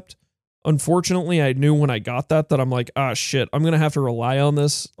concept. Unfortunately, I knew when I got that I'm like, shit, I'm gonna have to rely on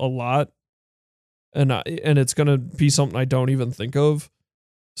this a lot, and it's gonna be something I don't even think of.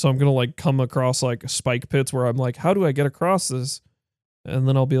 So I'm gonna like come across like spike pits where I'm like, how do I get across this? And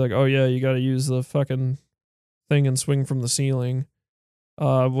then I'll be like, oh yeah, you got to use the fucking thing and swing from the ceiling,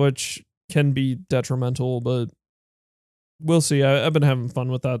 which can be detrimental, but we'll see. I've been having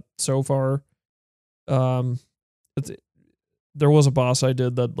fun with that so far. There was a boss I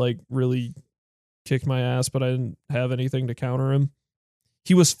did that like really kicked my ass, but I didn't have anything to counter him.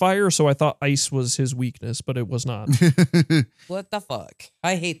 He was fire, so I thought ice was his weakness, but it was not. What the fuck?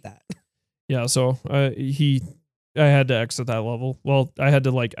 I hate that. Yeah, so I had to exit that level. Well, I had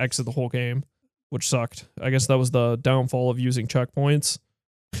to like exit the whole game, which sucked. I guess that was the downfall of using checkpoints.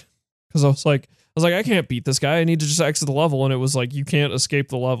 Because I was like, I can't beat this guy. I need to just exit the level, and it was like you can't escape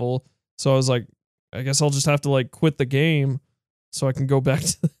the level. So I was like, I guess I'll just have to like quit the game so I can go back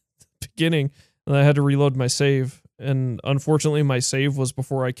to the beginning. And I had to reload my save. And unfortunately, my save was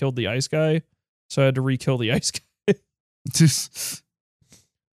before I killed the ice guy, so I had to re-kill the ice guy. So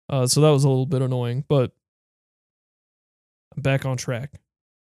that was a little bit annoying, but I'm back on track.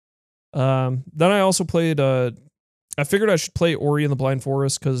 Then I also played. I figured I should play Ori and the Blind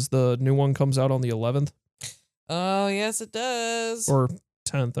Forest because the new one comes out on the 11th. Oh yes, it does. Or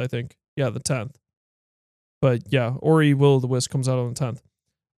 10th, I think. Yeah, the 10th. But yeah, Ori Will of the Wisp comes out on the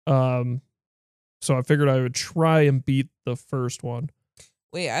 10th. So I figured I would try and beat the first one.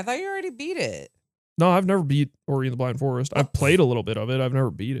 Wait, I thought you already beat it. No, I've never beat Ori and the Blind Forest. I've played a little bit of it. I've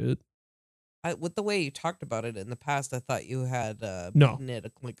never beat it. With the way you talked about it in the past, I thought you had No. beaten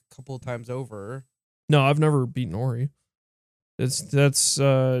it like a couple of times over. No, I've never beaten Ori. It's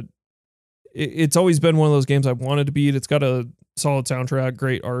always been one of those games I wanted to beat. It's got a solid soundtrack,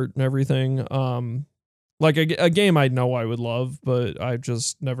 great art and everything. Like a game I know I would love, but I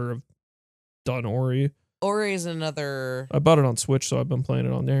just never have done Ori. Ori is another. I bought it on Switch, so I've been playing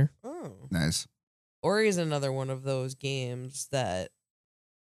it on there. Oh, Nice. Ori is another one of those games that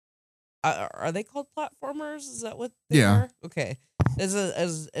are they called platformers? Is that what they Yeah. are? Okay.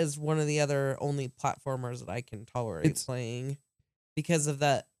 As one of the other only platformers that I can tolerate playing because of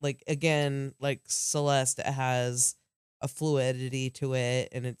that. Like again, like Celeste has a fluidity to it,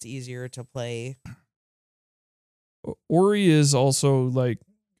 and it's easier to play. Ori is also like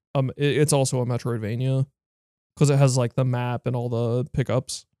it's also a Metroidvania because it has like the map and all the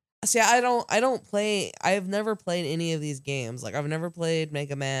pickups. See, I've never played any of these games. Like I've never played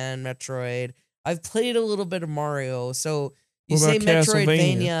Mega Man, Metroid. I've played a little bit of Mario. So you What say about Castlevania?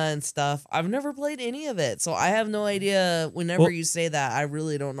 Metroidvania and stuff. I've never played any of it. So I have no idea whenever you say that. I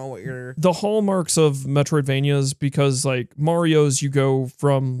really don't know what you're The hallmarks of Metroidvanias, because like Mario's, you go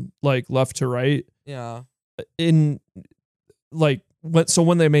from like left to right. Yeah. In like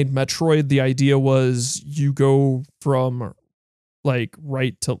when they made Metroid, the idea was you go from like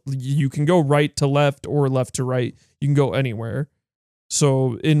you can go right to left or left to right. You can go anywhere.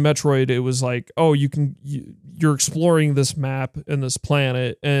 So in Metroid, it was like, oh, you're exploring this map and this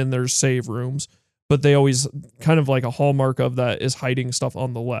planet, and there's save rooms, but they always kind of like a hallmark of that is hiding stuff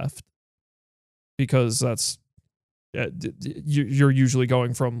on the left, because that's you're usually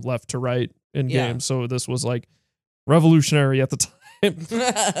going from left to right in games. So this was like revolutionary at the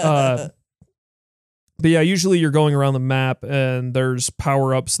time. But yeah, usually you're going around the map and there's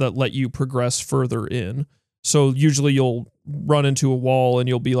power-ups that let you progress further in. So usually you'll run into a wall and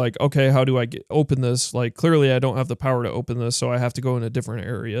you'll be like, okay, how do I open this? Like, clearly I don't have the power to open this, so I have to go in a different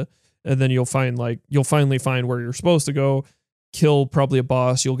area. And then you'll finally find where you're supposed to go, kill probably a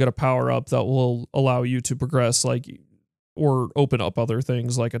boss, you'll get a power-up that will allow you to progress, like, or open up other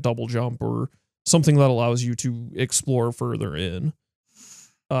things like a double jump or something that allows you to explore further in.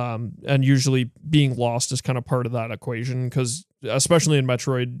 And usually being lost is kind of part of that equation, because especially in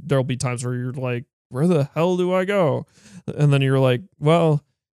Metroid, there'll be times where you're like, where the hell do I go? And then you're like, well,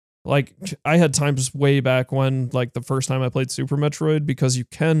 like I had times way back when, like the first time I played Super Metroid, because you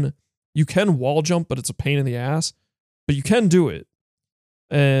can wall jump, but it's a pain in the ass, but you can do it.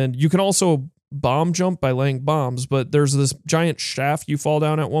 And you can also bomb jump by laying bombs, but there's this giant shaft you fall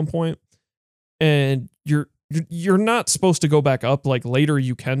down at one point, and you're not supposed to go back up. Like later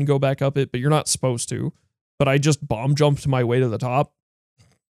you can go back up it, but you're not supposed to. But I just bomb jumped my way to the top,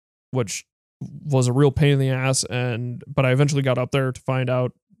 which was a real pain in the ass. But I eventually got up there to find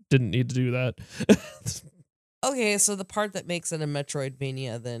out didn't need to do that. Okay, so the part that makes it a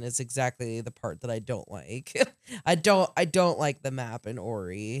Metroidvania then is exactly the part that I don't like. I don't like the map in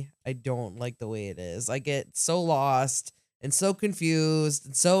Ori. I don't like the way it is. I get so lost and so confused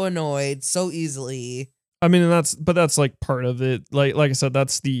and so annoyed so easily. I mean, that's like part of it. Like I said,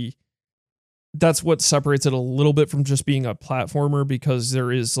 that's what separates it a little bit from just being a platformer, because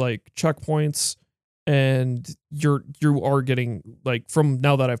there is like checkpoints, and you are getting, like, from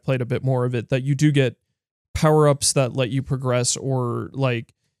now that I've played a bit more of it, that you do get power-ups that let you progress, or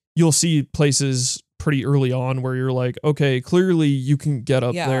like you'll see places pretty early on where you're like, okay, clearly you can get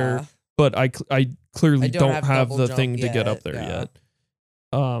up there, but I clearly don't have the thing to get up there yet.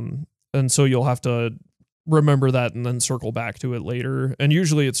 And so you'll have to remember that and then circle back to it later. And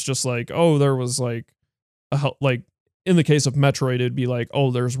usually it's just like, oh, there was like like in the case of Metroid, it'd be like, oh,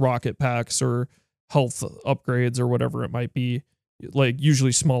 there's rocket packs or health upgrades or whatever it might be, like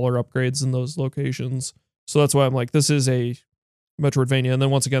usually smaller upgrades in those locations. So that's why I'm like, this is a Metroidvania. And then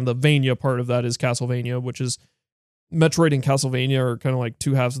once again, the Vania part of that is Castlevania, which is Metroid and Castlevania are kind of like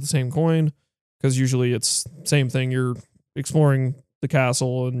two halves of the same coin, because usually it's same thing. You're exploring the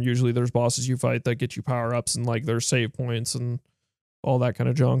castle, and usually there's bosses you fight that get you power-ups, and like there's save points and all that kind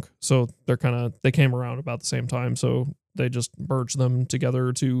of junk. So they came around about the same time, so they just merged them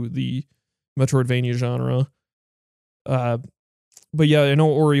together to the Metroidvania genre. But yeah, I know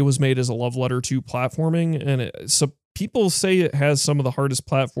Ori was made as a love letter to platforming, and so people say it has some of the hardest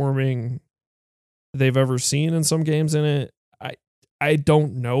platforming they've ever seen in some games in it. I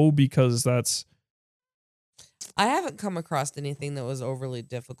don't know, because I haven't come across anything that was overly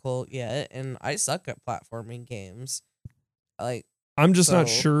difficult yet, and I suck at platforming games. Like, I'm just not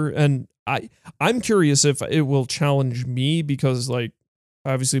sure, and I'm curious if it will challenge me, because like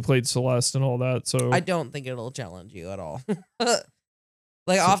I obviously played Celeste and all that, so I don't think it'll challenge you at all.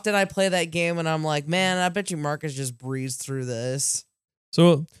 Like, often I play that game and I'm like, man, I bet you Marcus just breezed through this.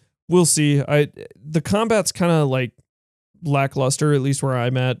 So we'll see. The combat's kind of like lackluster, at least where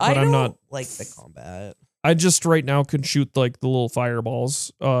I'm at, but I'm not like the combat. I just right now can shoot like the little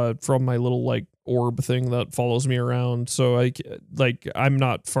fireballs from my little like orb thing that follows me around. So I'm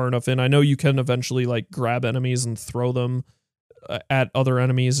not far enough in. I know you can eventually like grab enemies and throw them at other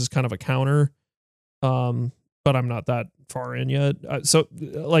enemies as kind of a counter, But I'm not that far in yet. So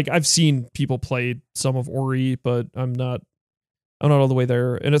like I've seen people play some of Ori, but I'm not all the way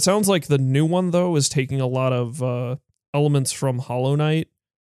there. And it sounds like the new one though is taking a lot of elements from Hollow Knight,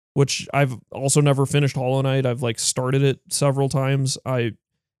 which I've also never finished Hollow Knight. I've like started it several times.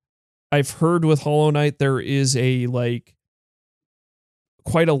 I've heard with Hollow Knight there is a like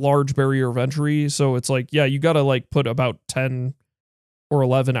quite a large barrier of entry, so it's like, yeah, you got to like put about 10 or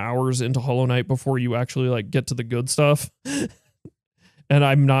 11 hours into Hollow Knight before you actually like get to the good stuff. And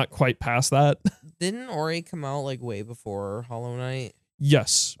I'm not quite past that. Didn't Ori come out like way before Hollow Knight?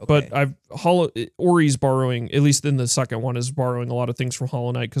 Yes, Okay. but Ori's borrowing, at least in the second one, is borrowing a lot of things from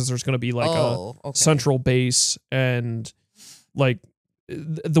Hollow Knight because there's going to be like a central base, and like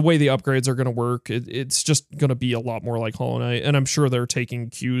the way the upgrades are going to work, it's just going to be a lot more like Hollow Knight. And I'm sure they're taking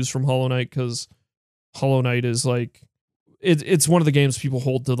cues from Hollow Knight because Hollow Knight is like, it's one of the games people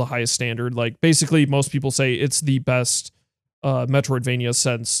hold to the highest standard. Like basically most people say it's the best Metroidvania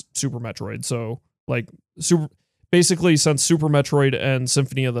since Super Metroid. So like basically since Super Metroid and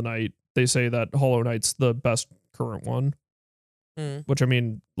Symphony of the Night, they say that Hollow Knight's the best current one. Which I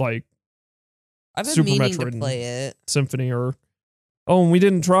mean, like I've been Super meaning Metroid to play it. Symphony or and we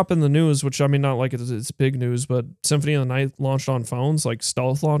didn't drop in the news, which I mean, not like it's big news, but Symphony of the Night launched on phones, like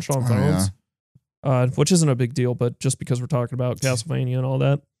stealth launched on phones. Which isn't a big deal, but just because we're talking about Castlevania and all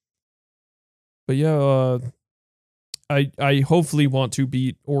that. But yeah, I hopefully want to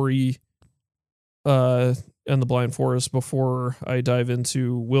beat Ori and the Blind Forest before I dive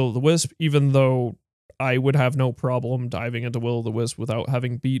into Will o' the Wisp, even though I would have no problem diving into Will o' the Wisp without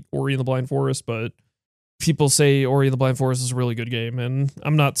having beat Ori and the Blind Forest, but people say Ori and the Blind Forest is a really good game, and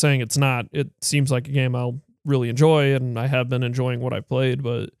I'm not saying it's not. It seems like a game I'll really enjoy, and I have been enjoying what I've played,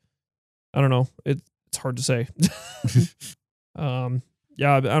 but I don't know. It's hard to say.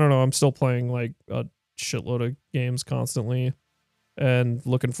 Yeah, I don't know. I'm still playing like a shitload of games constantly and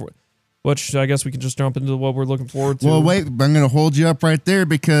looking for, which I guess we can just jump into what we're looking forward to. Well, wait, I'm going to hold you up right there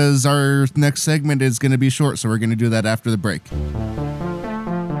because our next segment is going to be short. So we're going to do that after the break.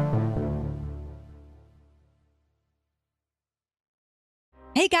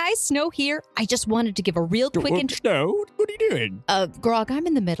 Hey guys, Snow here. I just wanted to give a real quick Snow, what are you doing? Grog, I'm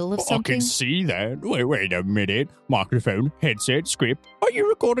in the middle of I something. can see that. Wait a minute. Microphone, headset, script. Are you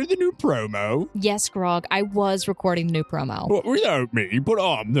recording the new promo? Yes, Grog, I was recording the new promo. Well, without me, but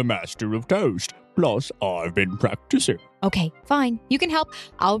I'm the master of toast. Plus, I've been practicing. Okay, fine. You can help.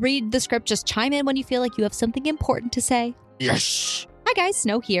 I'll read the script. Just chime in when you feel like you have something important to say. Yes. Hi guys,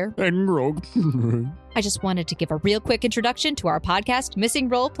 Snow here. And Grog. I just wanted to give a real quick introduction to our podcast, Missing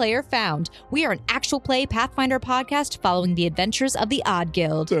Role Player Found. We are an actual play Pathfinder podcast following the adventures of the Odd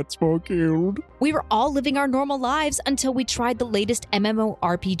Guild. That's my guild. We were all living our normal lives until we tried the latest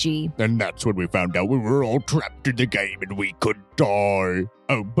MMORPG. And that's when we found out we were all trapped in the game and we could die.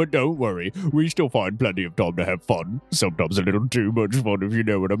 Oh, but don't worry. We still find plenty of time to have fun. Sometimes a little too much fun, if you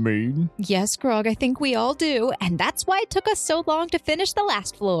know what I mean. Yes, Grog, I think we all do. And that's why it took us so long to finish the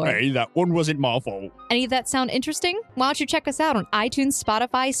last floor. Hey, that one wasn't my fault. Any of that sound interesting? Why don't you check us out on iTunes,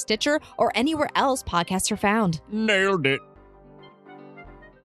 Spotify, Stitcher, or anywhere else podcasts are found? Nailed it.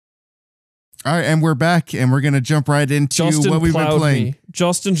 All right, and we're back, and we're going to jump right into Justin what we've been plowed playing. me.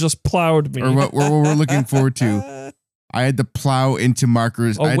 Justin just plowed me. Or what we're looking forward to. I had to plow into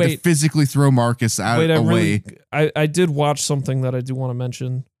Marcus. Oh, I had to wait. physically throw Marcus out away. I did watch something that I do want to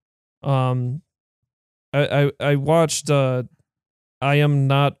mention. I watched I Am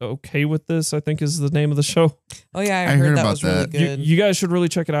Not Okay With This, I think is the name of the show. Oh yeah, I I heard heard that about was really that. good. You guys should really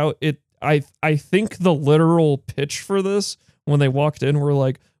check it out. I think the literal pitch for this when they walked in were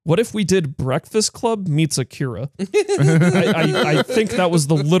like, what if we did Breakfast Club meets Akira? I think that was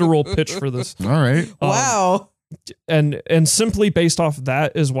the literal pitch for this. All right. Wow. And simply based off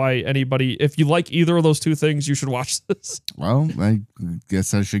that is why anybody, if you like either of those two things, you should watch this. Well, I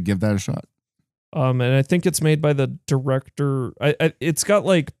guess I should give that a shot. And I think it's made by the director. It's got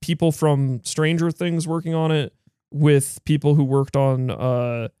like people from Stranger Things working on it with people who worked on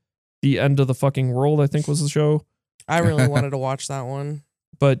The End of the Fucking World, I think was the show. I really wanted to watch that one.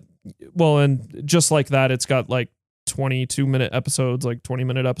 But, well, and just like that, it's got like 22-minute episodes, like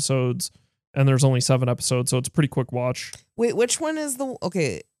 20-minute episodes, and there's only 7 episodes, so it's a pretty quick watch. Wait, which one is the...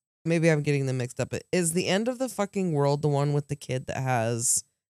 Okay, maybe I'm getting them mixed up. Is The End of the Fucking World the one with the kid that has...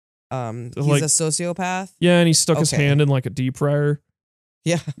 he's Like- a sociopath? Yeah, and he stuck his Okay. hand in like a deep fryer.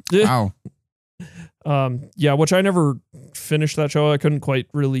 Yeah. Wow. Yeah, which I never finished that show. I couldn't quite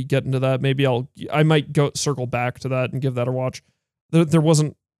really get into that. Maybe I might go circle back to that and give that a watch. There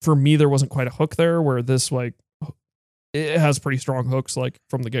wasn't, for me, there wasn't quite a hook there, where this, like, it has pretty strong hooks, like,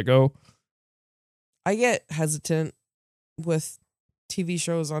 from the get-go. I get hesitant with TV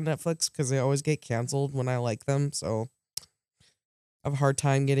shows on Netflix because they always get canceled when I like them. So I have a hard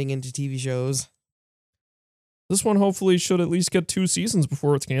time getting into TV shows. This one hopefully should at least get 2 seasons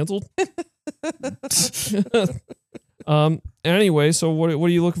before it's canceled. Anyway, so what are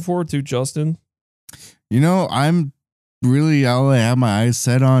you looking forward to, Justin? I'm really, all I have my eyes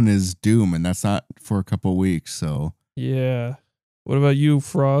set on is Doom, and that's not for a couple weeks. So Yeah. What about you,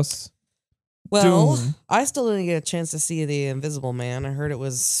 Frost? Well, Doom. I still didn't get a chance to see The Invisible Man. I heard it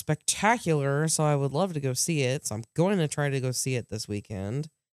was spectacular, so I would love to go see it. So I'm going to try to go see it this weekend.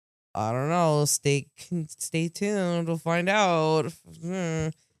 I don't know. Stay tuned. We'll find out.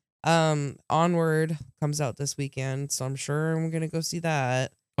 Onward comes out this weekend, so I'm sure I'm gonna go see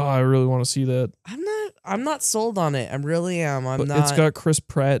that. Oh, I really want to see that. I'm not sold on it. I really am. I'm But not. it's got Chris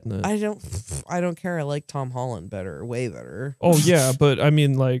Pratt in it. I don't care. I like Tom Holland better, way better. Oh yeah, but I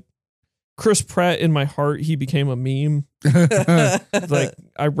mean, like, Chris Pratt in my heart, he became a meme. Like,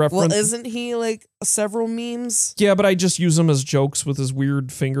 I reference. Well, isn't he like several memes? Yeah, but I just use him as jokes with his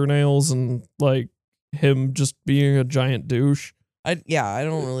weird fingernails and like him just being a giant douche. I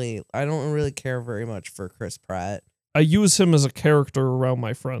don't really care very much for Chris Pratt. I use him as a character around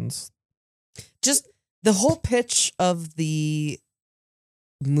my friends. Just the whole pitch of the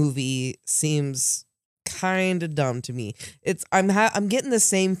movie seems kind of dumb to me. I'm getting the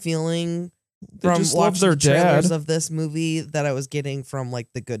same feeling They from just love watching their the trailers dad. of this movie that I was getting from like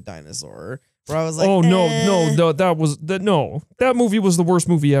The Good Dinosaur, where I was like, Oh no, eh. that movie was the worst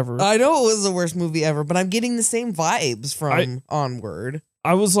movie ever. I know it was the worst movie ever, but I'm getting the same vibes from Onward.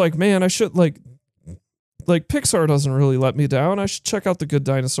 I was like, man, I should like Pixar doesn't really let me down. I should check out The Good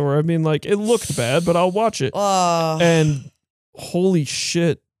Dinosaur. I mean, like, it looked bad, but I'll watch it. And holy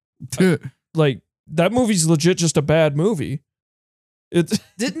shit, like, that movie's legit just a bad movie.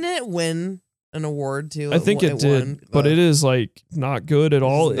 Didn't it win an award too? I think it did, won, but it is like not good at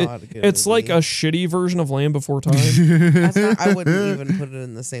all. It's like a shitty version of Land Before Time. I wouldn't even put it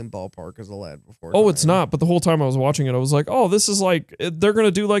in the same ballpark as The Land Before Time. Oh, it's not. But the whole time I was watching it, I was like, oh, this is like, they're going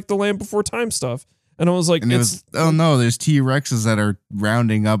to do like the Land Before Time stuff. And I was like, oh no, there's T-Rexes that are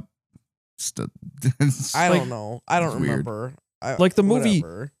rounding up. I don't know. I don't remember. Like the movie.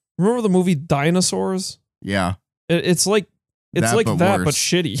 Remember the movie Dinosaurs? Yeah. It's like that, but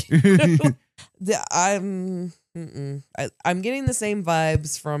shitty. I'm getting the same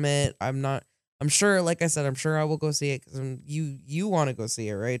vibes from it. I'm sure, like I said, I'm sure I will go see it because you want to go see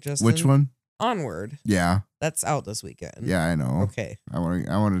it, right, Justin? Which one? Onward. Yeah. That's out this weekend. Yeah, I know. Okay. I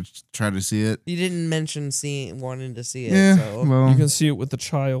want to try to see it. You didn't mention wanting to see it. Yeah, So. well, You can see it with the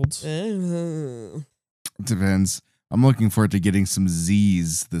child. Depends. I'm looking forward to getting some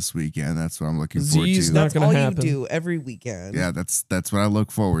Z's this weekend. That's what I'm looking forward Z's to. not That's gonna all happen. you do every weekend. Yeah, that's what I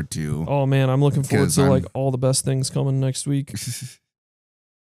look forward to. Oh man, I'm looking forward Because to I'm- like all the best things coming next week.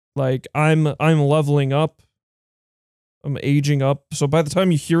 Like I'm leveling up. I'm aging up. So by the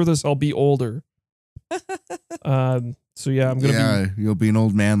time you hear this, I'll be older. So yeah, You'll be an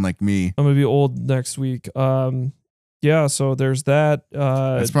old man like me. I'm gonna be old next week. Yeah, so there's that.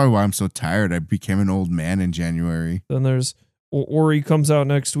 That's probably why I'm so tired. I became an old man in January. Then there's Ori comes out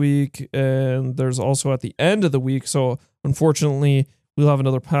next week, and there's also at the end of the week. So unfortunately, we'll have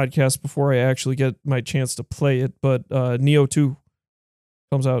another podcast before I actually get my chance to play it. But Neo 2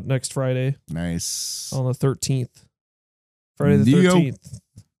 comes out next Friday Nice. on the 13th. Friday the Neo.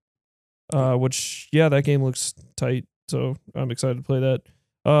 13th. Which, yeah, that game looks tight. So I'm excited to play that.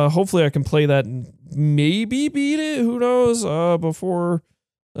 Hopefully I can play that and maybe beat it. Who knows? Before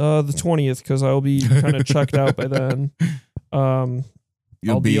the 20th, because I'll be kind of checked out by then. You'll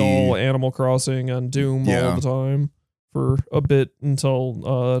I'll be all Animal Crossing and Doom all the time for a bit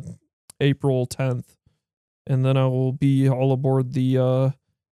until April 10th, and then I will be all aboard the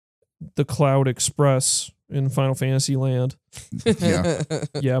Cloud Express in Final Fantasy Land. Yeah.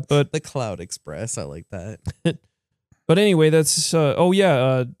 Yeah, but The Cloud Express. I like that. but anyway, that's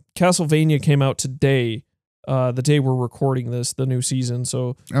Castlevania came out today. The day we're recording this, the new season.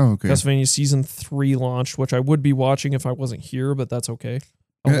 So Oh, okay. Castlevania season 3 launched, which I would be watching if I wasn't here, but that's okay.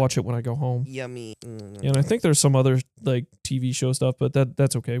 I'll watch it when I go home. Yummy. And I think there's some other like TV show stuff, but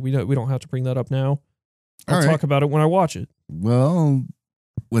that's okay. We don't have to bring that up now. I'll All right. talk about it when I watch it. Well,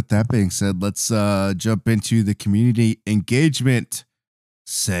 with that being said, let's jump into the community engagement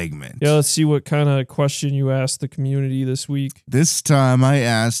segment. Yeah, let's see what kind of question you asked the community this week. This time I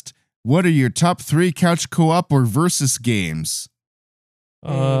asked, what are your top 3 couch co-op or versus games?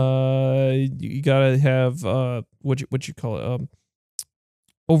 You gotta have what you call it?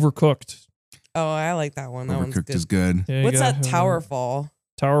 Overcooked. Oh, I like that one. That one's Overcooked good. is good. Yeah, you What's gotta that? have Towerfall.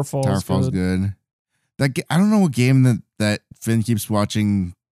 Towerfall's Towerfall's good. good. I don't know what game that Finn keeps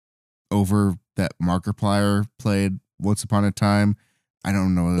watching over that Markiplier played once upon a time. I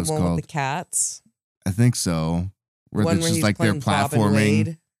don't know what The it's one called. with the cats. I think so. Where One it's just he's like they're playing Bob and platforming.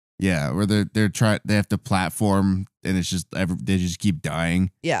 Wade. Yeah, where they have to platform and it's just they just keep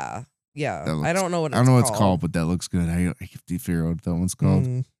dying. Yeah. Yeah. That I don't know what I don't know what it's called, but that looks good. I have to figure out what that one's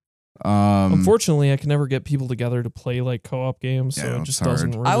called. Unfortunately, I can never get people together to play like co-op games, so Yeah, it it's just hard.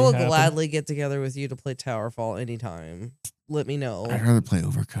 doesn't really I will happen. gladly get together with you to play Towerfall anytime. Let me know. I'd rather play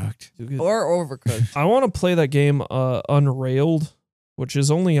Overcooked. Or Overcooked. I want to play that game Unrailed, which is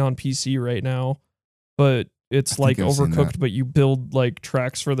only on PC right now, but it's I like think I've seen Overcooked, that. but you build like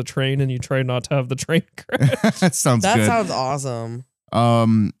tracks for the train and you try not to have the train crash. That sounds That good. sounds awesome.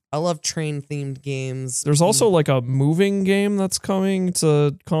 I love train themed games. There's also like a moving game that's coming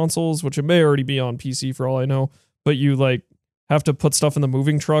to consoles, which it may already be on PC for all I know, but you like have to put stuff in the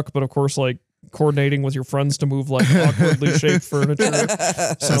moving truck, but of course like coordinating with your friends to move like awkwardly shaped furniture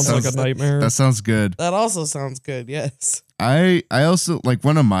sounds like a nightmare. That sounds good. That also sounds good. Yes. I also like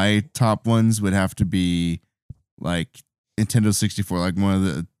one of my top ones would have to be like Nintendo 64, like one of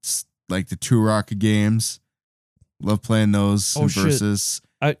the Turok games. Love playing those Oh, shit. versus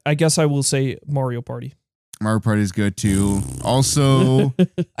I guess I will say Mario Party. Mario Party is good too. Also,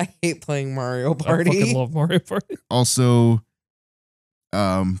 I hate playing Mario I Party. fucking love Mario Party. also,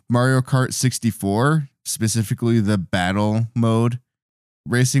 Mario Kart 64, specifically the battle mode.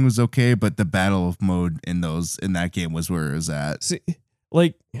 Racing was okay, but the battle mode in that game was where it was at. See,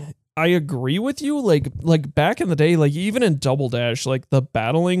 like I agree with you. Like back in the day, like even in Double Dash, like the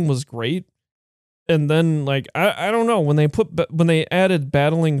battling was great. And then like I don't know when they added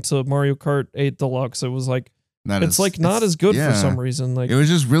battling to Mario Kart 8 Deluxe, it was like not as good for some reason. Like it was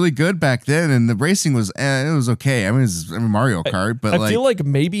just really good back then, and the racing was it was okay. I mean, Mario Kart, but I feel like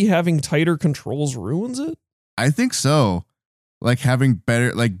maybe having tighter controls ruins it. I think so. Like having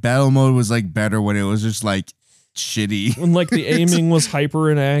better, like battle mode was like better when it was just like shitty. When like the aiming was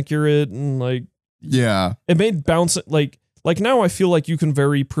hyper inaccurate and like Yeah, it made bounce like now I feel like you can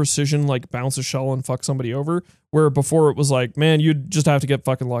very precision like bounce a shell and fuck somebody over, where before it was like, man, you'd just have to get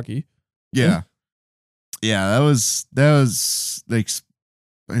fucking lucky. yeah, yeah. That was like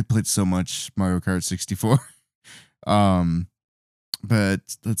I played so much Mario Kart 64. But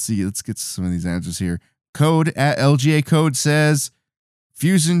let's see. Let's get some of these answers here. Code at LGA Code says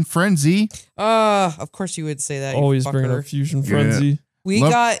Fusion Frenzy. Of course you would say that. you Always bringing fucker. up Fusion Frenzy. We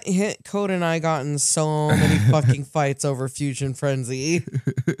got hit. Code and I got in so many fucking fights over Fusion Frenzy.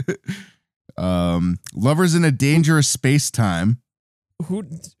 Lovers in a Dangerous Space Time. Who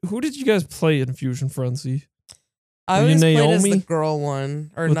did you guys play in Fusion Frenzy? I Were you always played as the Naomi? girl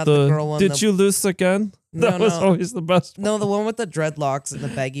one, or With not the girl one. Did you lose again? No, That was no. always the best. No, the one with the dreadlocks and the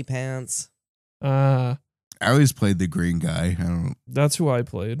baggy pants. Ah, I always played the green guy. I don't. that's who I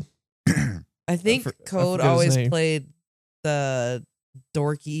played. I think I Code forget his always name. played the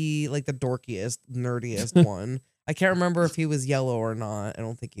dorkiest, nerdiest one. I can't remember if he was yellow or not. I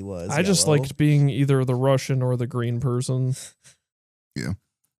don't think he was. I just yellow. liked being either the Russian or the green person.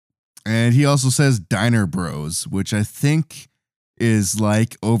 And he also says Diner Bros, which I think is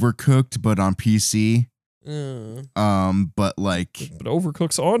like Overcooked but on PC. But like But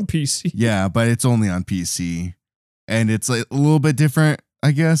Overcook's on PC. yeah, but it's only on PC, and it's like a little bit different,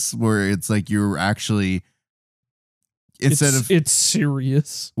 I guess, where it's like you're actually It's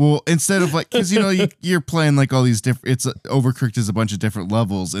serious. instead of like because you're playing like all these different. It's Overcooked is a bunch of different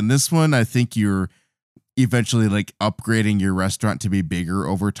levels, and this one I think you're eventually like upgrading your restaurant to be bigger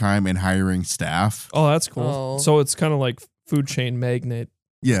over time and hiring staff. Oh, that's cool. Oh. So it's kind of like food chain magnate.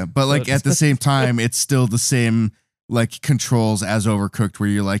 Yeah, but like But- at the same time, it's still the same like controls as Overcooked, where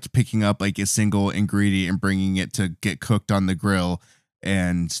you're like picking up like a single ingredient and bringing it to get cooked on the grill,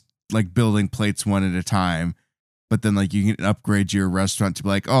 and like building plates one at a time. But then like you can upgrade your restaurant to be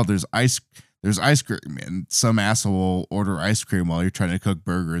like, oh, there's ice cream, and some asshole will order ice cream while you're trying to cook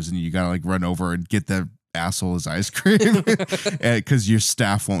burgers, and you gotta like run over and get the asshole's ice cream because your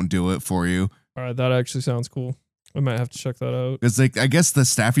staff won't do it for you. All right, that actually sounds cool. I might have to check that out. It's like I guess the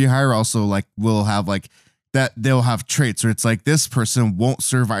staff you hire also like will have like that they'll have traits where it's like this person won't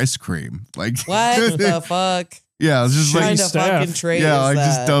serve ice cream. Like What the fuck? Yeah, it's just Shitty like Kind of staff. fucking trait yeah, is like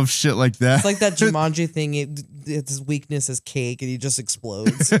just that? dumb shit like that. It's like that Jumanji thing. Its weakness is cake, and he just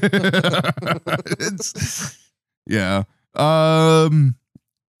explodes. Yeah.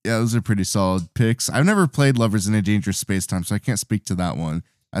 Yeah, those are pretty solid picks. I've never played Lovers in a Dangerous Space Time, so I can't speak to that one.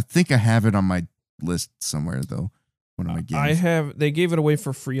 I think I have it on my list somewhere though. One of my games. They gave it away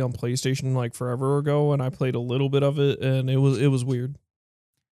for free on PlayStation like forever ago, and I played a little bit of it, and it was weird.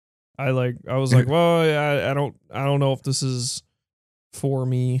 I was like, well, I don't know if this is for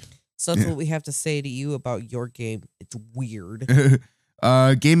me. So that's what we have to say to you about your game. It's weird.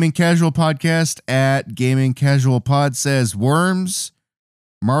 Gaming Casual Podcast at Gaming Casual Pod says Worms,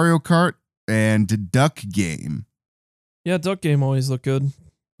 Mario Kart, and Duck Game. Yeah, Duck Game always looked good,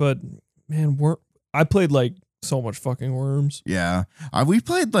 but man, I played like so much fucking Worms. Yeah, we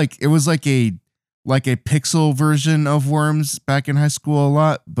played like it was like a pixel version of Worms back in high school a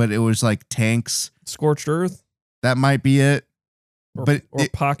lot, but it was like tanks. Scorched Earth. That might be it. Or But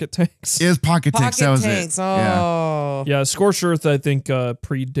Pocket Tanks. It was Pocket Tanks. That was Tanks. it. Oh. Yeah, Scorched Earth, I think,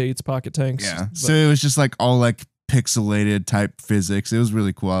 predates Pocket Tanks. Yeah. but- So it was just like all like pixelated type physics. It was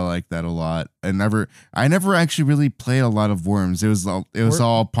really cool. I like that a lot. I never actually really played a lot of Worms. It was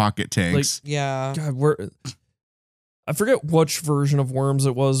all Pocket Tanks. Yeah. God, I forget which version of Worms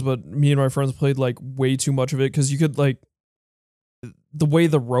it was, but me and my friends played like way too much of it because you could like the way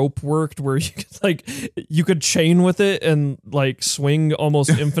the rope worked, where you could chain with it and like swing almost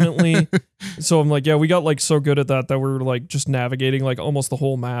infinitely. So I'm like, yeah, we got like so good at that we were like just navigating like almost the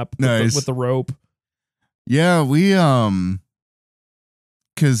whole map with the rope. Yeah, we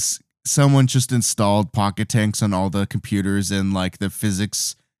because someone just installed Pocket Tanks on all the computers in like the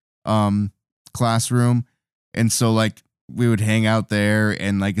physics classroom, and so like we would hang out there,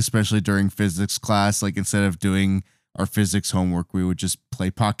 and like especially during physics class, like instead of doing our physics homework, we would just play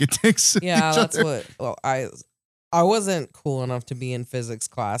Pocket Tanks. Yeah, that's what. Well, I wasn't cool enough to be in physics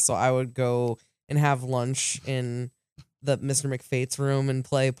class, so I would go and have lunch in the Mr. McFate's room and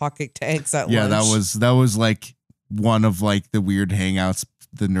play Pocket Tanks at lunch. Yeah, that was like one of like the weird hangouts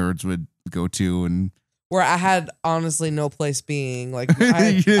the nerds would go to, and where I had honestly no place being. Like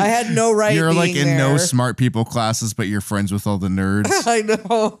I had no right. You're being like in there. no smart people classes, but you're friends with all the nerds. I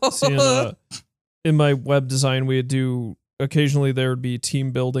know. See, in my web design, we'd do occasionally there would be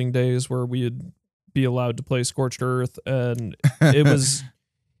team building days where we'd be allowed to play Scorched Earth, and it was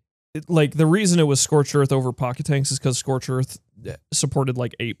like the reason it was Scorched Earth over Pocket Tanks is because Scorched Earth supported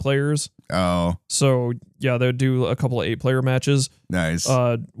like 8 players. Oh, So yeah, they would do a couple of 8-player matches. nice.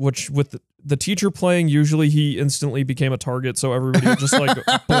 Which with the teacher playing, usually he instantly became a target, so everybody would just like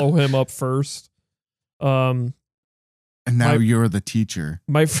blow him up first. And now my- you're the teacher.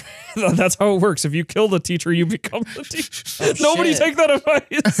 That's how it works. If you kill the teacher, you become the teacher. Oh, Nobody shit. take that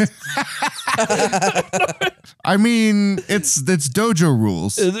advice. I mean, it's dojo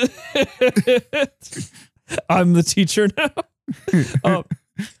rules. I'm the teacher now.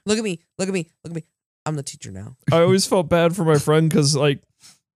 Look at me. I'm the teacher now. I always felt bad for my friend because like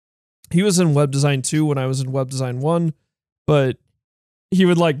he was in web design 2 when I was in web design 1, but he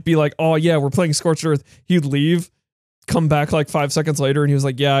would like be like, "Oh yeah, we're playing Scorched Earth." He'd leave, come back like 5 seconds later, and he was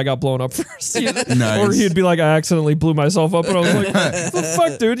like, "Yeah, I got blown up first." Nice. Or he'd be like, "I accidentally blew myself up," and I was like, "The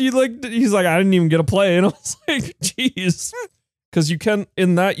fuck, dude?" He's like, "I didn't even get a play," and I was like, "Jeez," because you can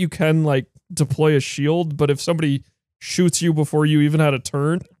like deploy a shield, but if somebody shoots you before you even had a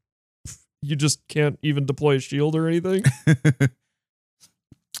turn, you just can't even deploy a shield or anything.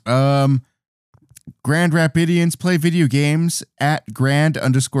 Grand Rapidians play video games at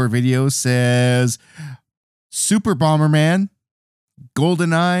Grand_video says Super Bomberman,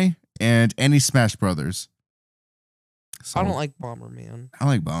 GoldenEye, and any Smash Brothers. So, I don't like Bomberman. I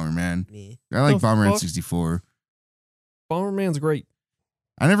like Bomberman. Me. I like The Bomberman fuck? 64. Bomberman's great.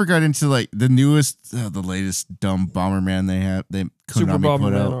 I never got into like the newest, the latest dumb Bomberman they have. They Super Konami put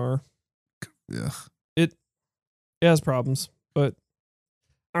Bomberman out. are. Ugh. It has problems, but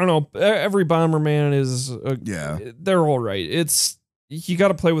I don't know. Every Bomberman is Yeah. they're all right. It's you got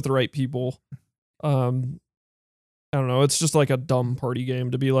to play with the right people. I don't know. It's just like a dumb party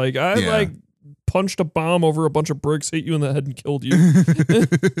game to be like, I Yeah. like punched a bomb over a bunch of bricks, hit you in the head, and killed you.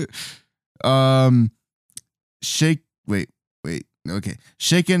 Okay.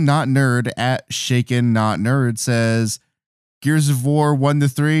 Shaken Not Nerd at Shaken Not Nerd says Gears of War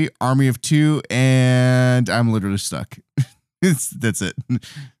 1-3, Army of 2, and I'm literally stuck. That's it.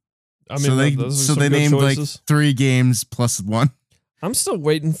 I mean, those are some they good named choices. like 3 games plus 1. I'm still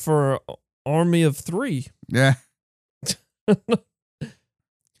waiting for Army of 3. Yeah.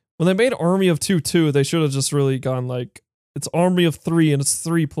 When they made Army of 2 too, they should have just really gone like it's Army of 3 and it's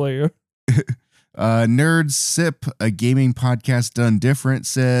 3-player. Nerds Sip, a gaming podcast done different,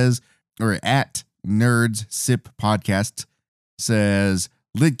 says, or at Nerds Sip podcast says,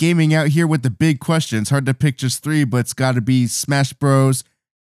 lit gaming out here with the big questions. Hard to pick just 3, but it's got to be Smash Bros,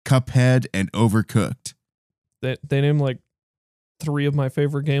 Cuphead, and Overcooked. They named like 3 of my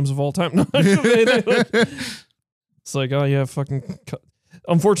favorite games of all time. No, it's like, oh yeah, fucking.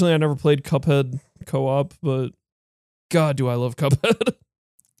 Unfortunately, I never played Cuphead co-op, but God, do I love Cuphead.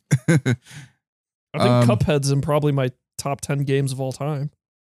 I think Cuphead's in probably my top 10 games of all time.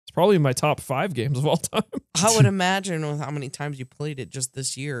 It's probably in my top 5 games of all time. I would imagine with how many times you played it just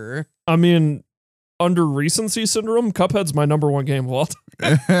this year. I mean, under recency syndrome, Cuphead's my number 1 game of all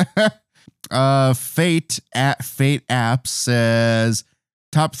time. Fate Apps says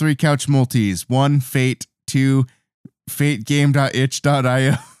top 3 couch multis. 1, Fate. 2,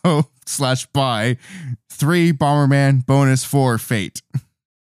 fategame.itch.io/buy. 3, Bomberman. Bonus 4, Fate.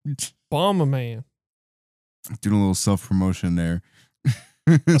 Bomberman. Doing a little self-promotion there.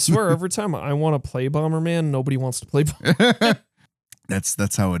 I swear, every time I want to play Bomberman, nobody wants to play Bomberman.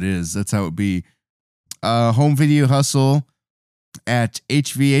 That's how it is. That's how it be. Home Video Hustle at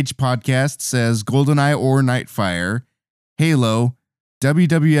HVH Podcast says GoldenEye or Nightfire, Halo,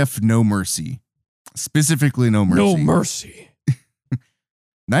 WWF No Mercy. Specifically No Mercy. No Mercy.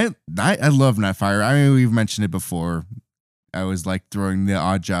 I love Nightfire. I mean, we've mentioned it before. I was like throwing the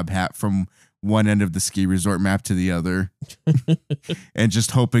odd job hat from one end of the ski resort map to the other and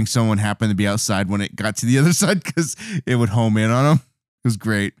just hoping someone happened to be outside when it got to the other side because it would home in on them. It was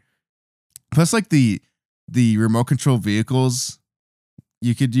great. Plus, like the remote control vehicles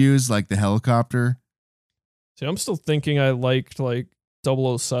you could use, like the helicopter. See, I'm still thinking I liked like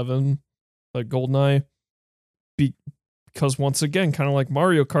 007, like GoldenEye, because once again, kind of like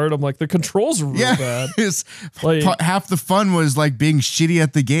Mario Kart, I'm like, the controls are real bad. Like, half the fun was like being shitty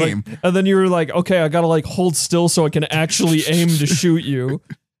at the game. Like, and then you were like, okay, I gotta like hold still so I can actually aim to shoot you.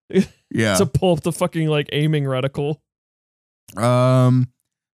 Yeah. To pull up the fucking like aiming reticle.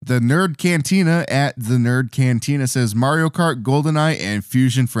 The Nerd Cantina at the Nerd Cantina says Mario Kart, GoldenEye, and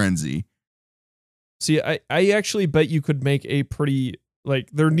Fusion Frenzy. See, I actually bet you could make a pretty, like,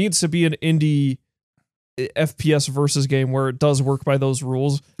 there needs to be an indie FPS versus game where it does work by those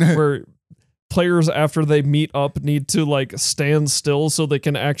rules, where players after they meet up need to like stand still so they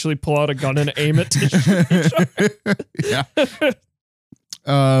can actually pull out a gun and aim it to shoot each other. Yeah.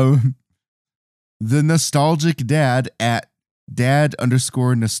 The Nostalgic Dad at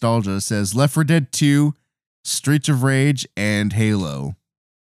dad_nostalgia says Left 4 Dead 2, Streets of Rage, and Halo.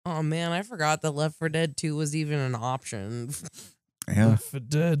 Oh man, I forgot that Left 4 Dead 2 was even an option. Yeah. Left 4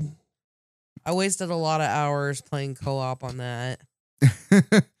 Dead. I wasted a lot of hours playing co-op on that.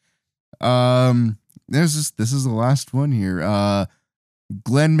 This is the last one here.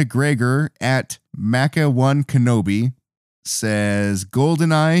 Glenn McGregor at Maca1 Kenobi says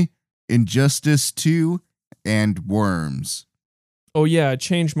GoldenEye, Injustice 2, and Worms. Oh yeah, I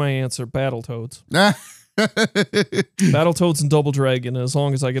changed my answer. Battletoads. Battletoads and Double Dragon, as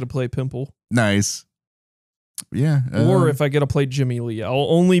long as I get to play Pimple. Nice. Yeah. Or if I get to play Jimmy Lee. I'll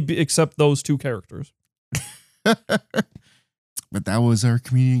only accept those 2 characters. But that was our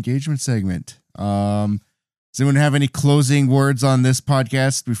community engagement segment. Does anyone have any closing words on this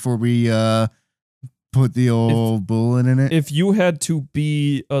podcast before we put the old bullet in it? If you had to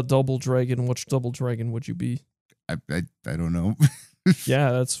be a Double Dragon, which Double Dragon would you be? I don't know.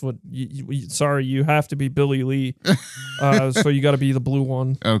 Yeah, that's what. Sorry, you have to be Billy Lee. So you got to be the blue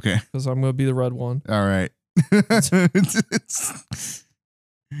one. Okay. Because I'm gonna be the red one. All right.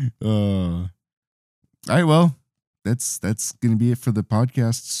 All right. Well, that's gonna be it for the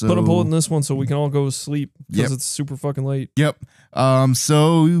podcast. So put a bullet in this one so we can all go to sleep because Yep. it's super fucking late. Yep.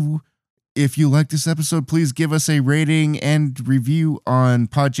 So if you like this episode, please give us a rating and review on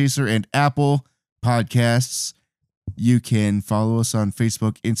Podchaser and Apple Podcasts. You can follow us on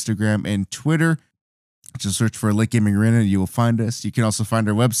Facebook, Instagram, and Twitter. Just search for Late Gaming Arena and you will find us. You can also find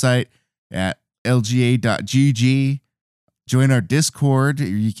our website at lga.gg. Join our Discord.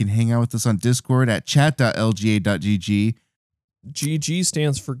 You can hang out with us on Discord at chat.lga.gg. GG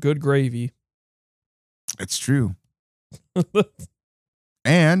stands for good gravy. It's true.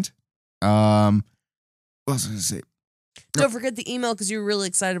 And what was I going to say? Don't forget the email because you were really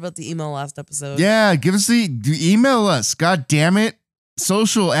excited about the email last episode. Yeah, email us. God damn it.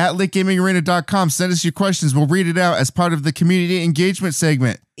 Social at lategamingarena.com. Send us your questions. We'll read it out as part of the community engagement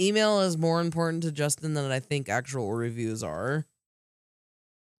segment. Email is more important to Justin than I think actual reviews are.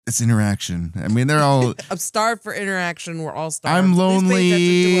 It's interaction. I mean, they're all. I'm starved for interaction. We're all starved. I'm Please pay attention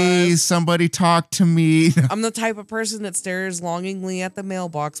lonely. to us. Somebody talk to me. I'm the type of person that stares longingly at the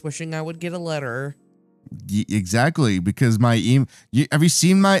mailbox, wishing I would get a letter. Exactly, because my email. Have you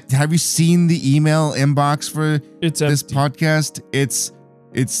seen the email inbox for It's this empty. podcast? It's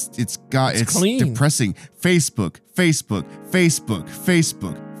clean. depressing. Facebook,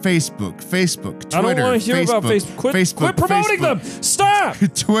 Twitter. I don't want to hear about Facebook. Quit promoting them. Stop.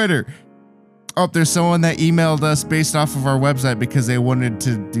 Twitter. Oh, there's someone that emailed us based off of our website because they wanted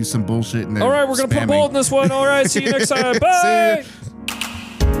to do some bullshit. And All right, we're gonna put a bullet in this one. All right, see you next time. See Bye. ya.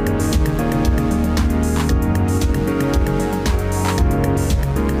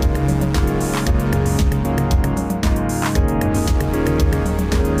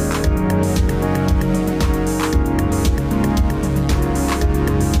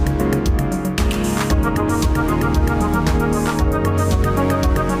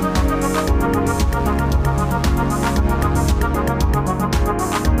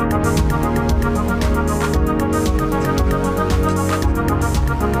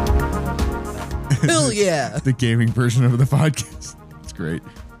 Yeah. The gaming version of the podcast. It's great.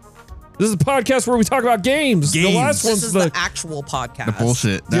 This is a podcast where we talk about games. The Games. last This one's is the the actual podcast. The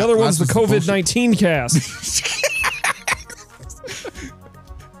bullshit. the other one's the COVID-19 cast.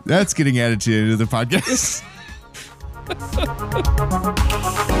 That's getting added to the podcast.